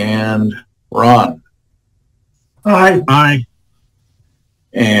and Ron. Aye. Aye.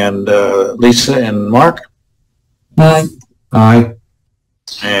 And Lisa and Mark. Aye. Aye.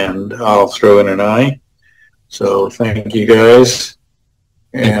 And I'll throw in an aye. So thank you guys.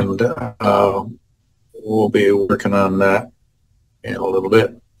 And we'll be working on that in a little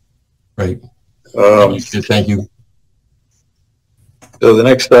bit. Right. Thank you. So the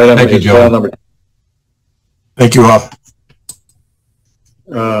next item is file number. Thank you all.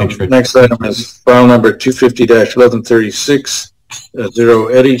 Next item is file number 250-1136, 0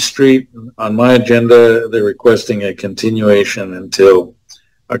 Eddy Street. On my agenda, they're requesting a continuation until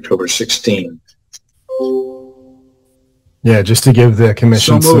October 16th. Yeah, just to give the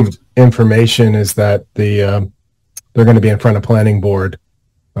commission some information is that they're going to be in front of planning board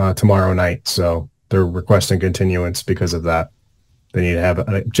tomorrow night, so they're requesting continuance because of that. They need to have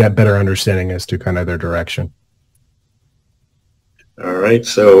a better understanding as to kind of their direction. All right,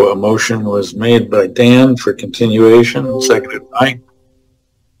 so a motion was made by Dan for continuation, seconded by?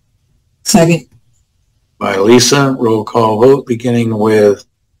 Second. By Lisa. Roll call vote, beginning with,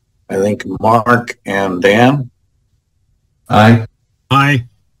 I think, Mark and Dan. Aye. Aye.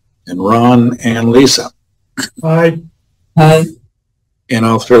 And Ron and Lisa. Aye. Aye. And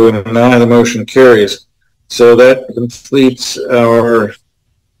I'll throw in an aye. The motion carries. So that completes our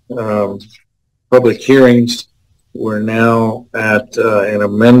public hearings. We're now at an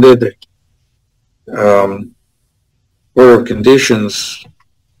amended order of conditions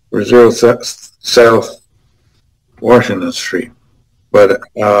for 0 South Washington Street. But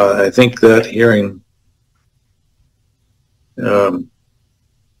I think that hearing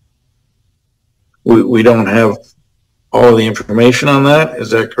we don't have all the information on that. Is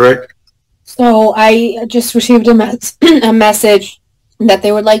that correct? So I just received a message that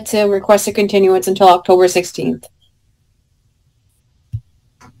they would like to request a continuance until October 16th.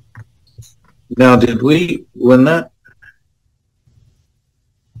 Now, did we, when that,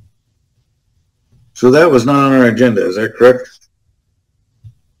 so that was not on our agenda, is that correct?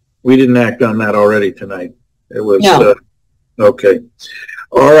 We didn't act on that already tonight. It was, no. Okay.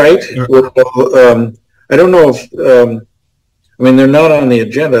 All right. Well, I don't know if, I mean, they're not on the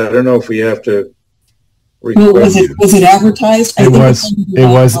agenda. I don't know if we have to. Well, was it advertised?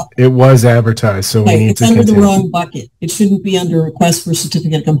 It was advertised, so we need it's to under continue. the wrong bucket. It shouldn't be under request for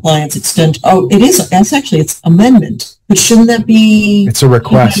certificate of compliance extension. Oh, it is. That's actually, it's amendment. But shouldn't that be? It's a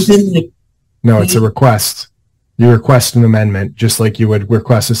request. No, it's a request. You request an amendment, just like you would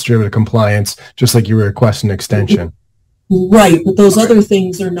request a certificate of compliance, just like you would request an extension. Right, but those other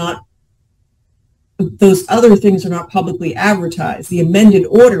things are not. Those other things are not publicly advertised. The amended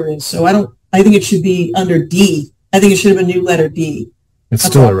order is. So I think it should be under D. I think it should have a new letter D. It's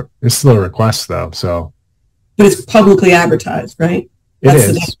still a request though, so. But it's publicly advertised, right? It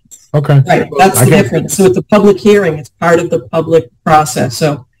is. Okay. Right, that's the difference. So it's a public hearing. It's part of the public process.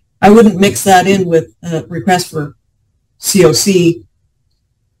 So I wouldn't mix that in with a request for COC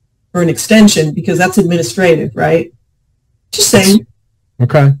or an extension because that's administrative, right? Just saying.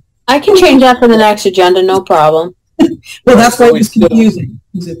 Okay. I can change that for the next agenda, no problem. Well, that's why it was confusing.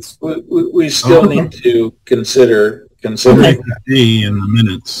 We still need to consider D in the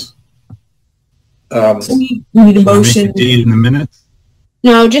minutes. So we need a motion. D in the minutes.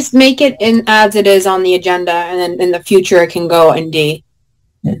 No, just make it in as it is on the agenda, and then in the future it can go in D.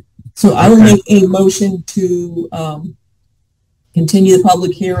 So I will make a motion to continue the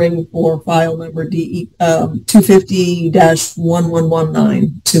public hearing for file number D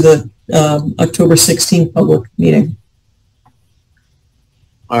 250-1119 to the October 16th public meeting.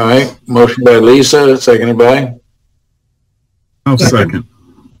 All right. Motion by Lisa, seconded by? I'll second.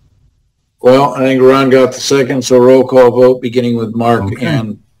 Well, I think Ron got the second, so roll call vote beginning with Mark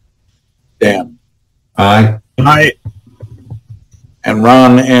and Dan. Aye. Aye. And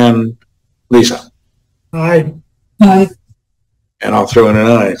Ron and Lisa. Aye. Aye. And I'll throw in an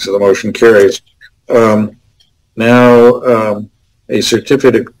aye, so the motion carries. Now, a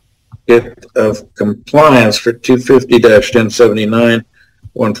certificate of compliance for 250-1079,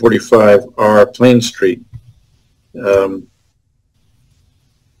 145R Plain Street. You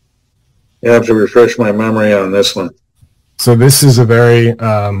have to refresh my memory on this one. So this is a very,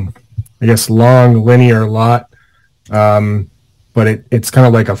 I guess, long linear lot, but it's kind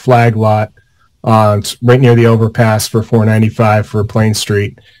of like a flag lot. It's right near the overpass for 495 for Plain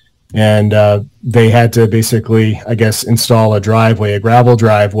Street. And they had to basically, I guess, install a driveway, a gravel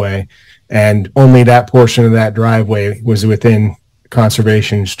driveway, and only that portion of that driveway was within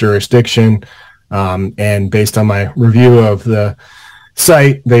conservation's jurisdiction. And based on my review of the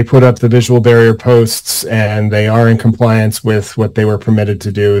site, they put up the visual barrier posts, and they are in compliance with what they were permitted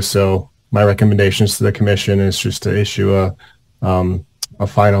to do. So my recommendations to the commission is just to issue a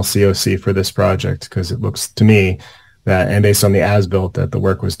final COC for this project, because it looks to me that, and based on the as-built, that the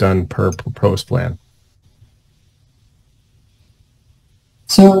work was done per proposed plan.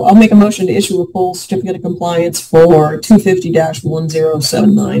 So I'll make a motion to issue a full certificate of compliance for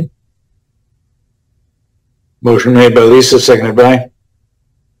 250-1079. Motion made by Lisa, seconded by?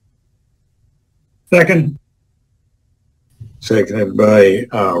 Second. Seconded by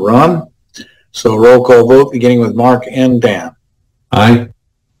Ron. So roll call vote beginning with Mark and Dan. Aye.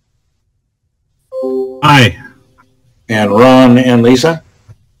 Aye. And Ron and Lisa?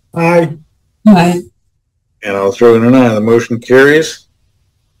 Aye. Aye. And I'll throw in an aye. The motion carries.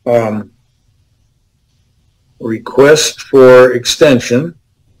 Request for extension.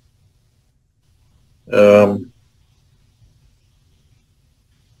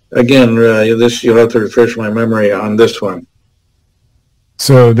 Again, this you'll have to refresh my memory on this one.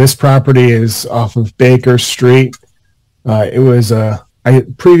 So this property is off of Baker Street. It was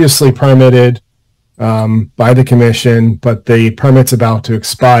previously permitted by the commission, but the permit's about to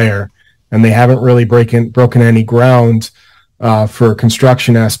expire, and they haven't really broken any ground for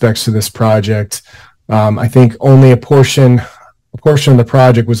construction aspects to this project. I think only a portion a portion of the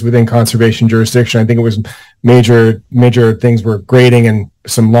project was within conservation jurisdiction. I think it was major things were grading and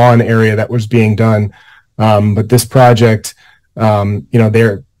some lawn area that was being done. But this project, I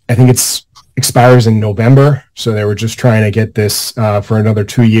think it's expires in November. So they were just trying to get this for another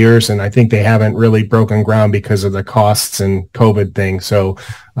 2 years. And I think they haven't really broken ground because of the costs and COVID thing. So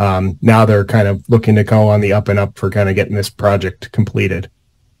now they're kind of looking to go on the up and up for kind of getting this project completed.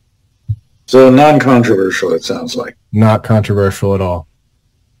 So non-controversial, it sounds like. Not controversial at all.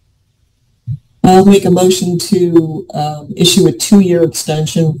 I'll make a motion to issue a 2-year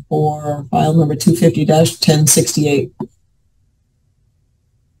extension for file number 250-1068.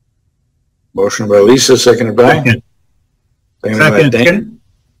 Motion by Lisa, seconded by? Second. By Dan.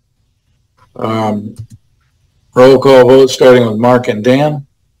 Roll call vote starting with Mark and Dan.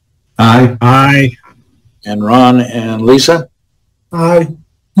 Aye. Aye. And Ron and Lisa. Aye.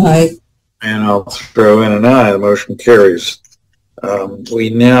 Aye. And I'll throw in an aye. The motion carries.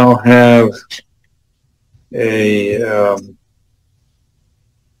 We now have a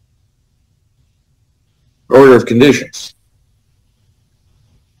order of conditions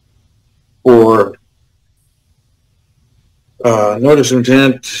for notice of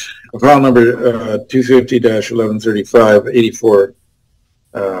intent, file number 250-1135, 84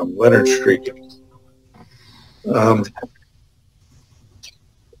 Leonard Street.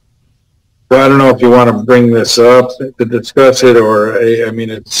 So I don't know if you want to bring this up to discuss it, or I mean,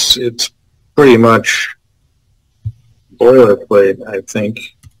 it's pretty much boilerplate, I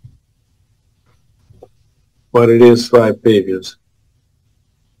think, but it is 5 pages.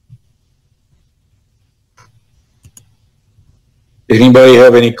 Anybody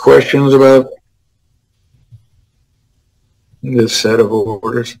have any questions about this set of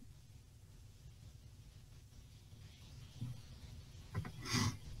orders?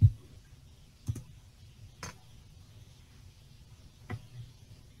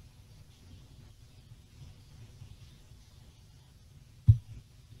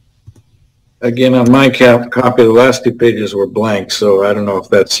 Again, on my copy, the last 2 pages were blank, so I don't know if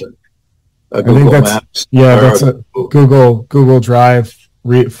that's a Google Maps. Yeah, that's a Google Drive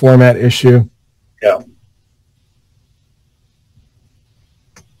format issue. Yeah.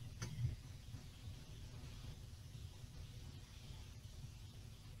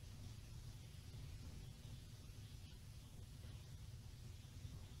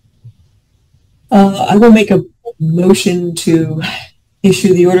 I will make a motion to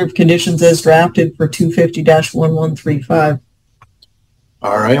issue the order of conditions as drafted for 250-1135.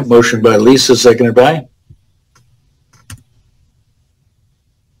 All right, motion by Lisa, seconded by?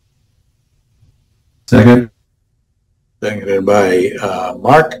 Second. Seconded by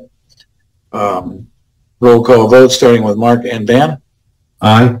Mark. Roll call vote starting with Mark and Dan.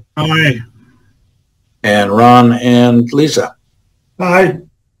 Aye. Aye. And Ron and Lisa. Aye.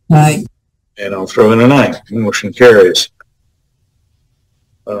 Aye. And I'll throw in an aye. Motion carries.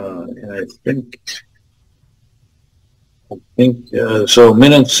 And I think so.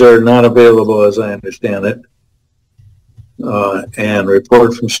 Minutes are not available, as I understand it. And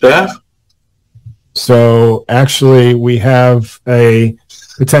report from staff. So actually, we have a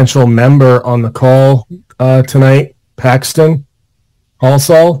potential member on the call tonight, Paxton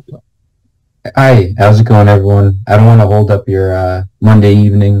Halsall. Hi, how's it going, everyone? I don't want to hold up your Monday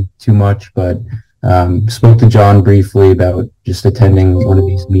evening too much, but spoke to John briefly about just attending one of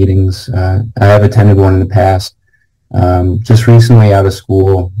these meetings. I have attended one in the past. Just recently out of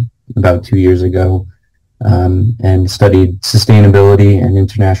school, about 2 years ago, and studied sustainability and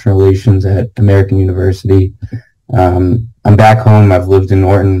international relations at American University. I'm back home. I've lived in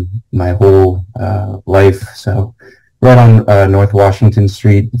Norton my whole life, so right on North Washington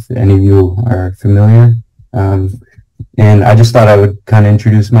Street, if any of you are familiar. And I just thought I would kind of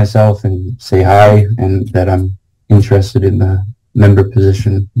introduce myself and say hi, and that I'm interested in the member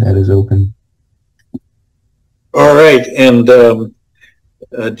position that is open. All right, and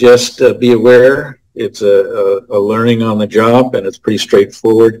just be aware, it's a learning on the job, and it's pretty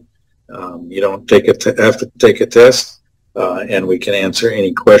straightforward. You don't have to take a test, and we can answer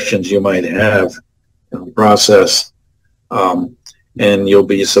any questions you might have in the process. And you'll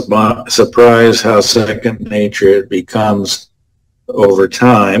be surprised how second nature it becomes over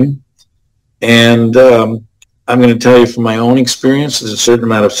time. And I'm going to tell you from my own experience, there's a certain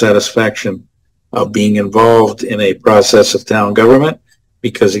amount of satisfaction of being involved in a process of town government,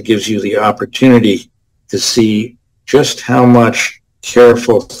 because it gives you the opportunity to see just how much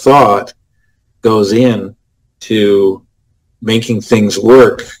careful thought goes in to making things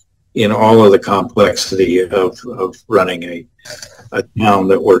work in all of the complexity of running a town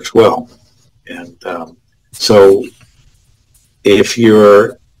that works well. And so if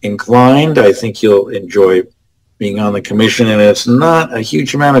you're inclined, I think you'll enjoy being on the commission, and it's not a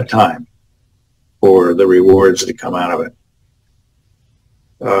huge amount of time for the rewards that come out of it.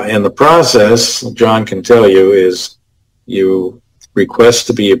 And the process, John can tell you, is you request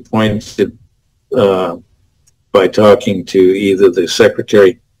to be appointed by talking to either the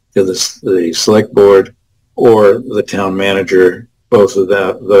secretary to the select board or the town manager. Both of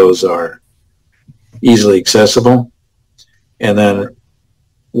those are easily accessible. And then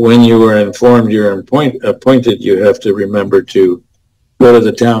when you are informed you're appointed, you have to remember to go to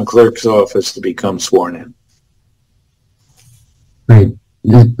the town clerk's office to become sworn in. Great.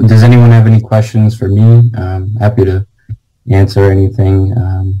 Does anyone have any questions for me? Happy to answer anything.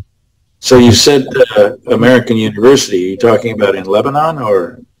 So you said American University. Are you talking about in Lebanon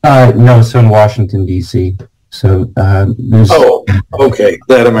or? No, so in Washington, D.C. So there's... Oh, okay.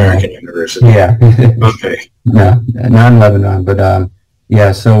 That American University. Yeah. Okay. No, not in Lebanon, but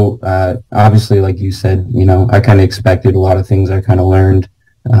yeah, so obviously, like you said, you know, I kind of expected a lot of things. I kind of learned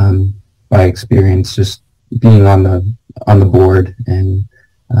by experience, just being on the board and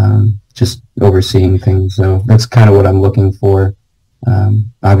just overseeing things. So that's kind of what I'm looking for.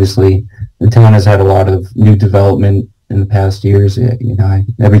 Obviously, the town has had a lot of new development in the past years. You know,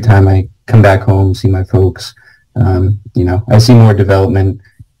 every time I come back home, see my folks, you know, I see more development,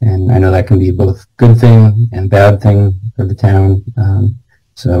 and I know that can be both good thing and bad thing for the town.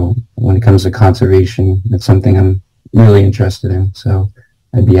 So when it comes to conservation, it's something I'm really interested in. So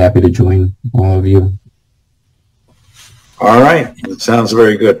I'd be happy to join all of you. All right. It sounds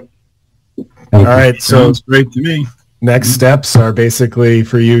very good. All right. So Sounds great to me. next steps are basically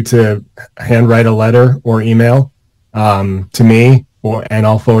for you to handwrite a letter or email to me, and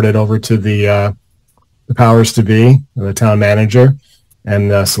I'll forward it over to the powers to be, the town manager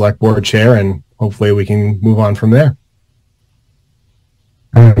and the select board chair, and hopefully we can move on from there.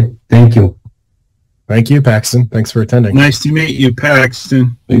 All right. Thank you. Thank you, Paxton. Thanks for attending. Nice to meet you,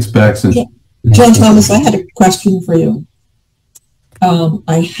 Paxton. Thanks, Paxton. John Thomas, I had a question for you.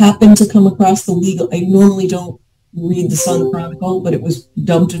 I happened to come across the legal, I normally don't read the Sun Chronicle, but it was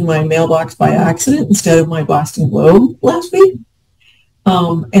dumped in my mailbox by accident instead of my Boston Globe last week.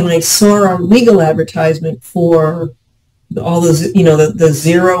 And I saw our legal advertisement for all those, you know, the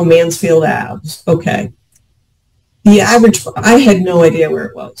Zero Mansfield Aves. Okay. The average, I had no idea where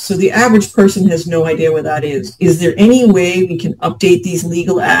it was. So the average person has no idea where that is. Is there any way we can update these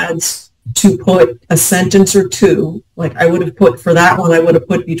legal ads to put a sentence or two? Like I would have put for that one, I would have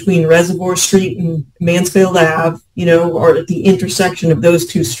put between Reservoir Street and Mansfield Ave, you know, or at the intersection of those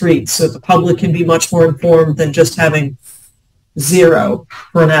two streets, so the public can be much more informed than just having zero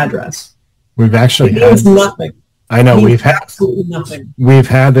for an address. We've actually had nothing. I know we've had absolutely nothing. We've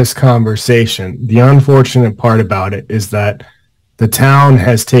had this conversation. The unfortunate part about it is that the town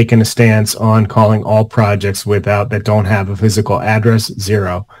has taken a stance on calling all projects that don't have a physical address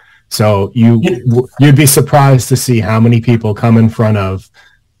zero. So you'd be surprised to see how many people come in front of,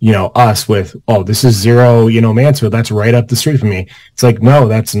 you know, us with, oh, this is Zero, you know, Mansfield, that's right up the street from me. It's like, no,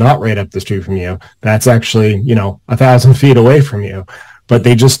 that's not right up the street from you. That's actually, you know, 1,000 feet away from you. But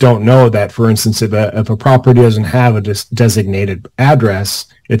they just don't know that, for instance, if a property doesn't have a designated address,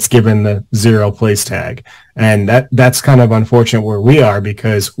 it's given the zero place tag. And that's kind of unfortunate where we are,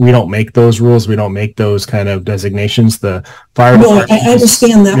 because we don't make those rules. We don't make those kind of designations. The fire department. No, I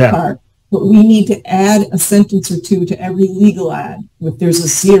understand that part, but we need to add a sentence or two to every legal ad if there's a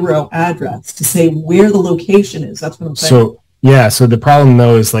zero address to say where the location is. That's what I'm saying. So the problem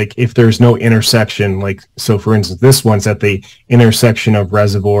though is, like, if there's no intersection, like, so for instance, this one's at the intersection of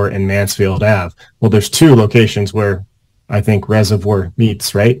Reservoir and Mansfield Ave. Well, there's two locations where I think Reservoir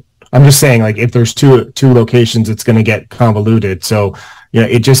meets, right? I'm just saying, like, if there's two locations, it's going to get convoluted. So, you know,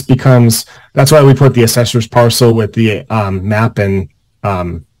 it just becomes, that's why we put the assessor's parcel with the map and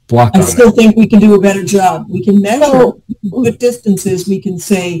block on I still think we can do a better job. We can measure the distances. We can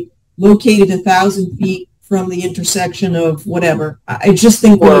say located 1,000 feet from the intersection of whatever. I just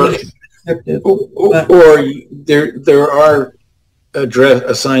think or there are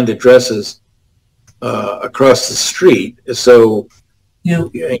assigned addresses across the street. So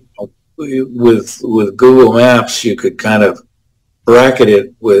with Google Maps, you could kind of bracket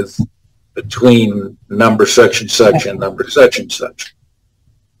it with between number such and such and number such and such.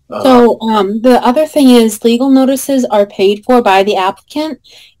 So the other thing is legal notices are paid for by the applicant,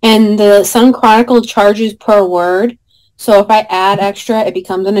 and the Sun Chronicle charges per word. So if I add extra, it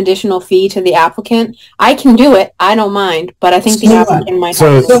becomes an additional fee to the applicant. I can do it. I don't mind, but I think the applicant might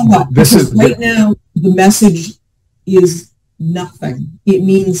have to. This is right now, the message is nothing. It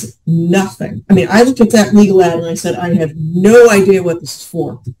means nothing. I mean, I looked at that legal ad and I said, I have no idea what this is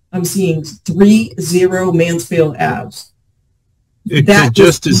for. I'm seeing 30 Mansfield Aves. It could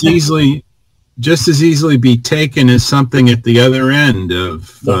just as easily be taken as something at the other end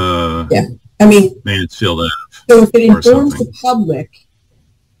of I mean, Mansfield Ave. So if it informs the public,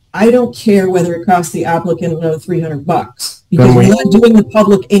 I don't care whether it costs the applicant another $300 because we're not doing the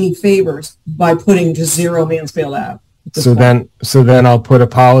public any favors by putting just 0 Mansfield Ave. So then I'll put a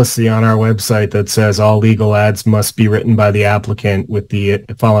policy on our website that says all legal ads must be written by the applicant with the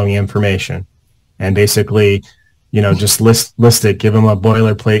following information, and basically, just list it. Give them a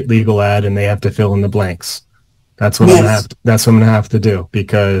boilerplate legal ad, and they have to fill in the blanks. That's what I'm gonna have to do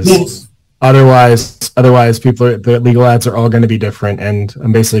because otherwise, the legal ads are all going to be different, and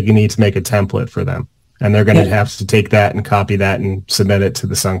I'm basically going to need to make a template for them, and they're going to have to take that and copy that and submit it to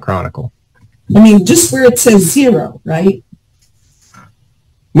the Sun Chronicle. I mean, just where it says 0, right?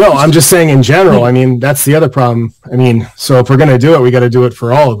 No, I'm just saying in general. I mean, that's the other problem. I mean, so if we're going to do it, we got to do it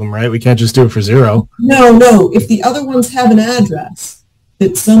for all of them, right? We can't just do it for 0. No. If the other ones have an address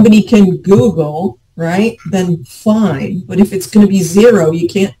that somebody can Google, right, then fine. But if it's going to be 0, you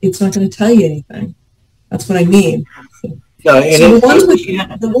can't. It's not going to tell you anything. That's what I mean. No, so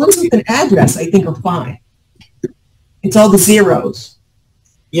the ones with an address, I think, are fine. It's all the zeros.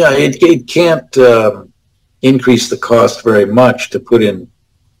 Yeah, it can't increase the cost very much to put in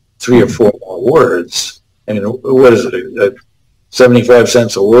 3 or 4 more words. I mean, what is it, 75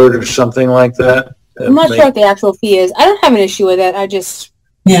 cents a word or something like that? I'm not sure what the actual fee is. I don't have an issue with it. I just...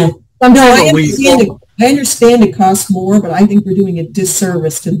 Yeah. I understand it costs more, but I think we're doing a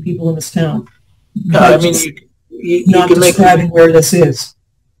disservice to the people in this town. No, I mean, you not can describing where this is.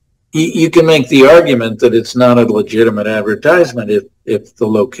 You can make the argument that it's not a legitimate advertisement if the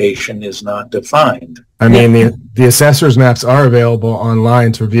location is not defined. I mean, the assessor's maps are available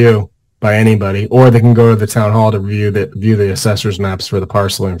online to view by anybody, or they can go to the town hall to view the assessor's maps for the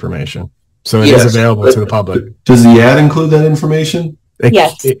parcel information. So it is available to the public. Does the ad include that information?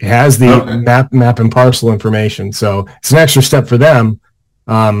 It has the map and parcel information, so it's an extra step for them.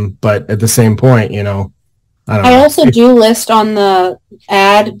 But at the same point, I also do list on the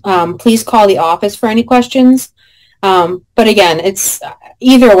ad, please call the office for any questions. But again, it's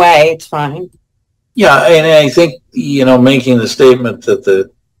either way, it's fine. Yeah, and I think, making the statement that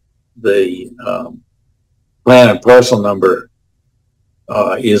the plan and parcel number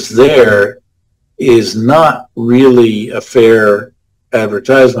is there is not really a fair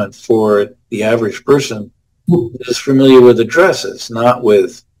advertisement for the average person who is familiar with addresses, not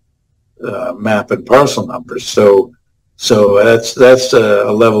with map and parcel numbers. So that's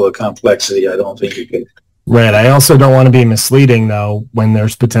a level of complexity I don't think you can. Right. I also don't want to be misleading, though, when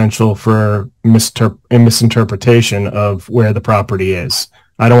there's potential for misinterpretation of where the property is.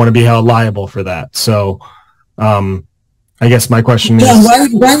 I don't want to be held liable for that. So I guess my question is...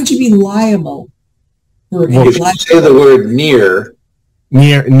 Why would you be liable? If you say the word near,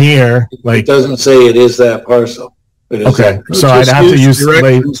 like... It doesn't say it is that parcel. Okay, so I'd have to use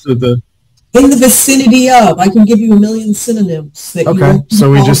in the vicinity of. I can give you a million synonyms.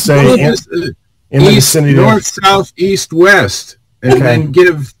 So we just say in the vicinity north, south, east, west, and then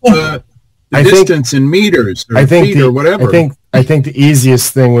give the distance in meters or feet or whatever. I think the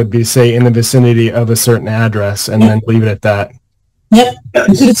easiest thing would be say in the vicinity of a certain address, and then leave it at that. Yep. You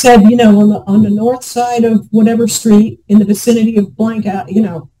could have said, on the north side of whatever street, in the vicinity of blank,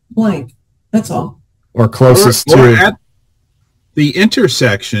 blank. That's all. Or closest or to at the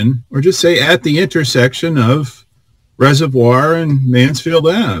intersection, or just say at the intersection of Reservoir and Mansfield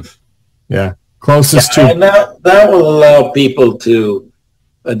Ave. Yeah, closest to. And that will allow people to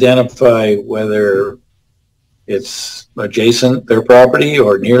identify whether it's adjacent their property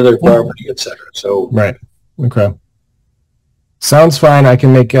or near their property, etc. So right. Okay. Sounds fine. I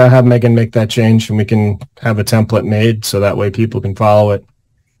can have Megan make that change, and we can have a template made so that way people can follow it.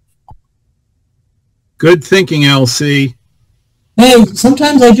 Good thinking, LC. Hey,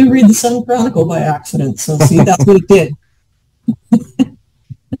 sometimes I do read the Sun Chronicle by accident, so see, that's what it did.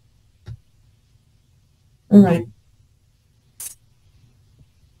 All right.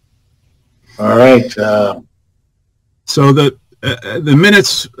 All right. So the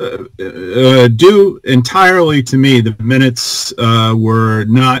minutes due entirely to me. The minutes were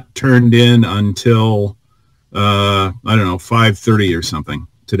not turned in until I don't know, 5:30 or something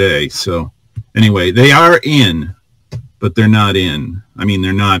today. So anyway, they are in, but they're not in. I mean,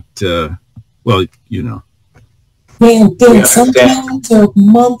 they're not. Well, Man, dude, some towns are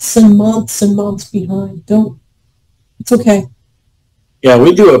months and months and months behind. It's okay. Yeah,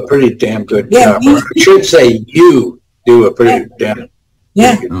 we do a pretty damn good job. I should say you do a pretty damn.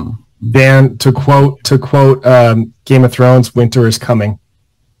 Yeah. Dan, to quote Game of Thrones, winter is coming.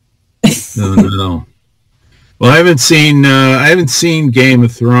 Oh, no. Well, I haven't seen Game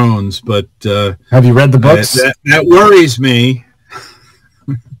of Thrones, but have you read the books? That worries me.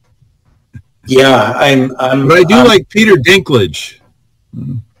 Yeah, but I do like Peter Dinklage.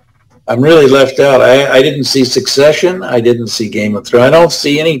 I'm really left out. I didn't see Succession. I didn't see Game of Thrones. I don't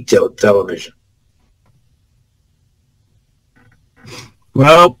see any television.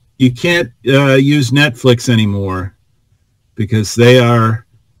 Well, you can't use Netflix anymore because they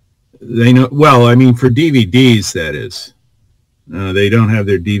know, well, I mean, for DVDs, that is. They don't have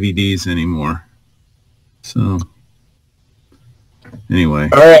their DVDs anymore. So, anyway.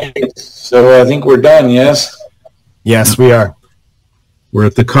 All right. So I think we're done, yes? Yes, we are. We're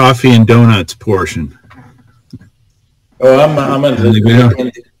at the coffee and donuts portion. Oh, I'm at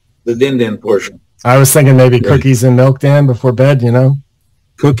the din portion. I was thinking maybe cookies and milk, Dan, before bed, you know?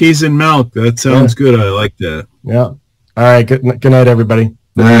 Cookies and milk. That sounds good. I like that. Yeah. All right. Good night, everybody.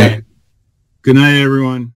 Good night. Good night, everyone.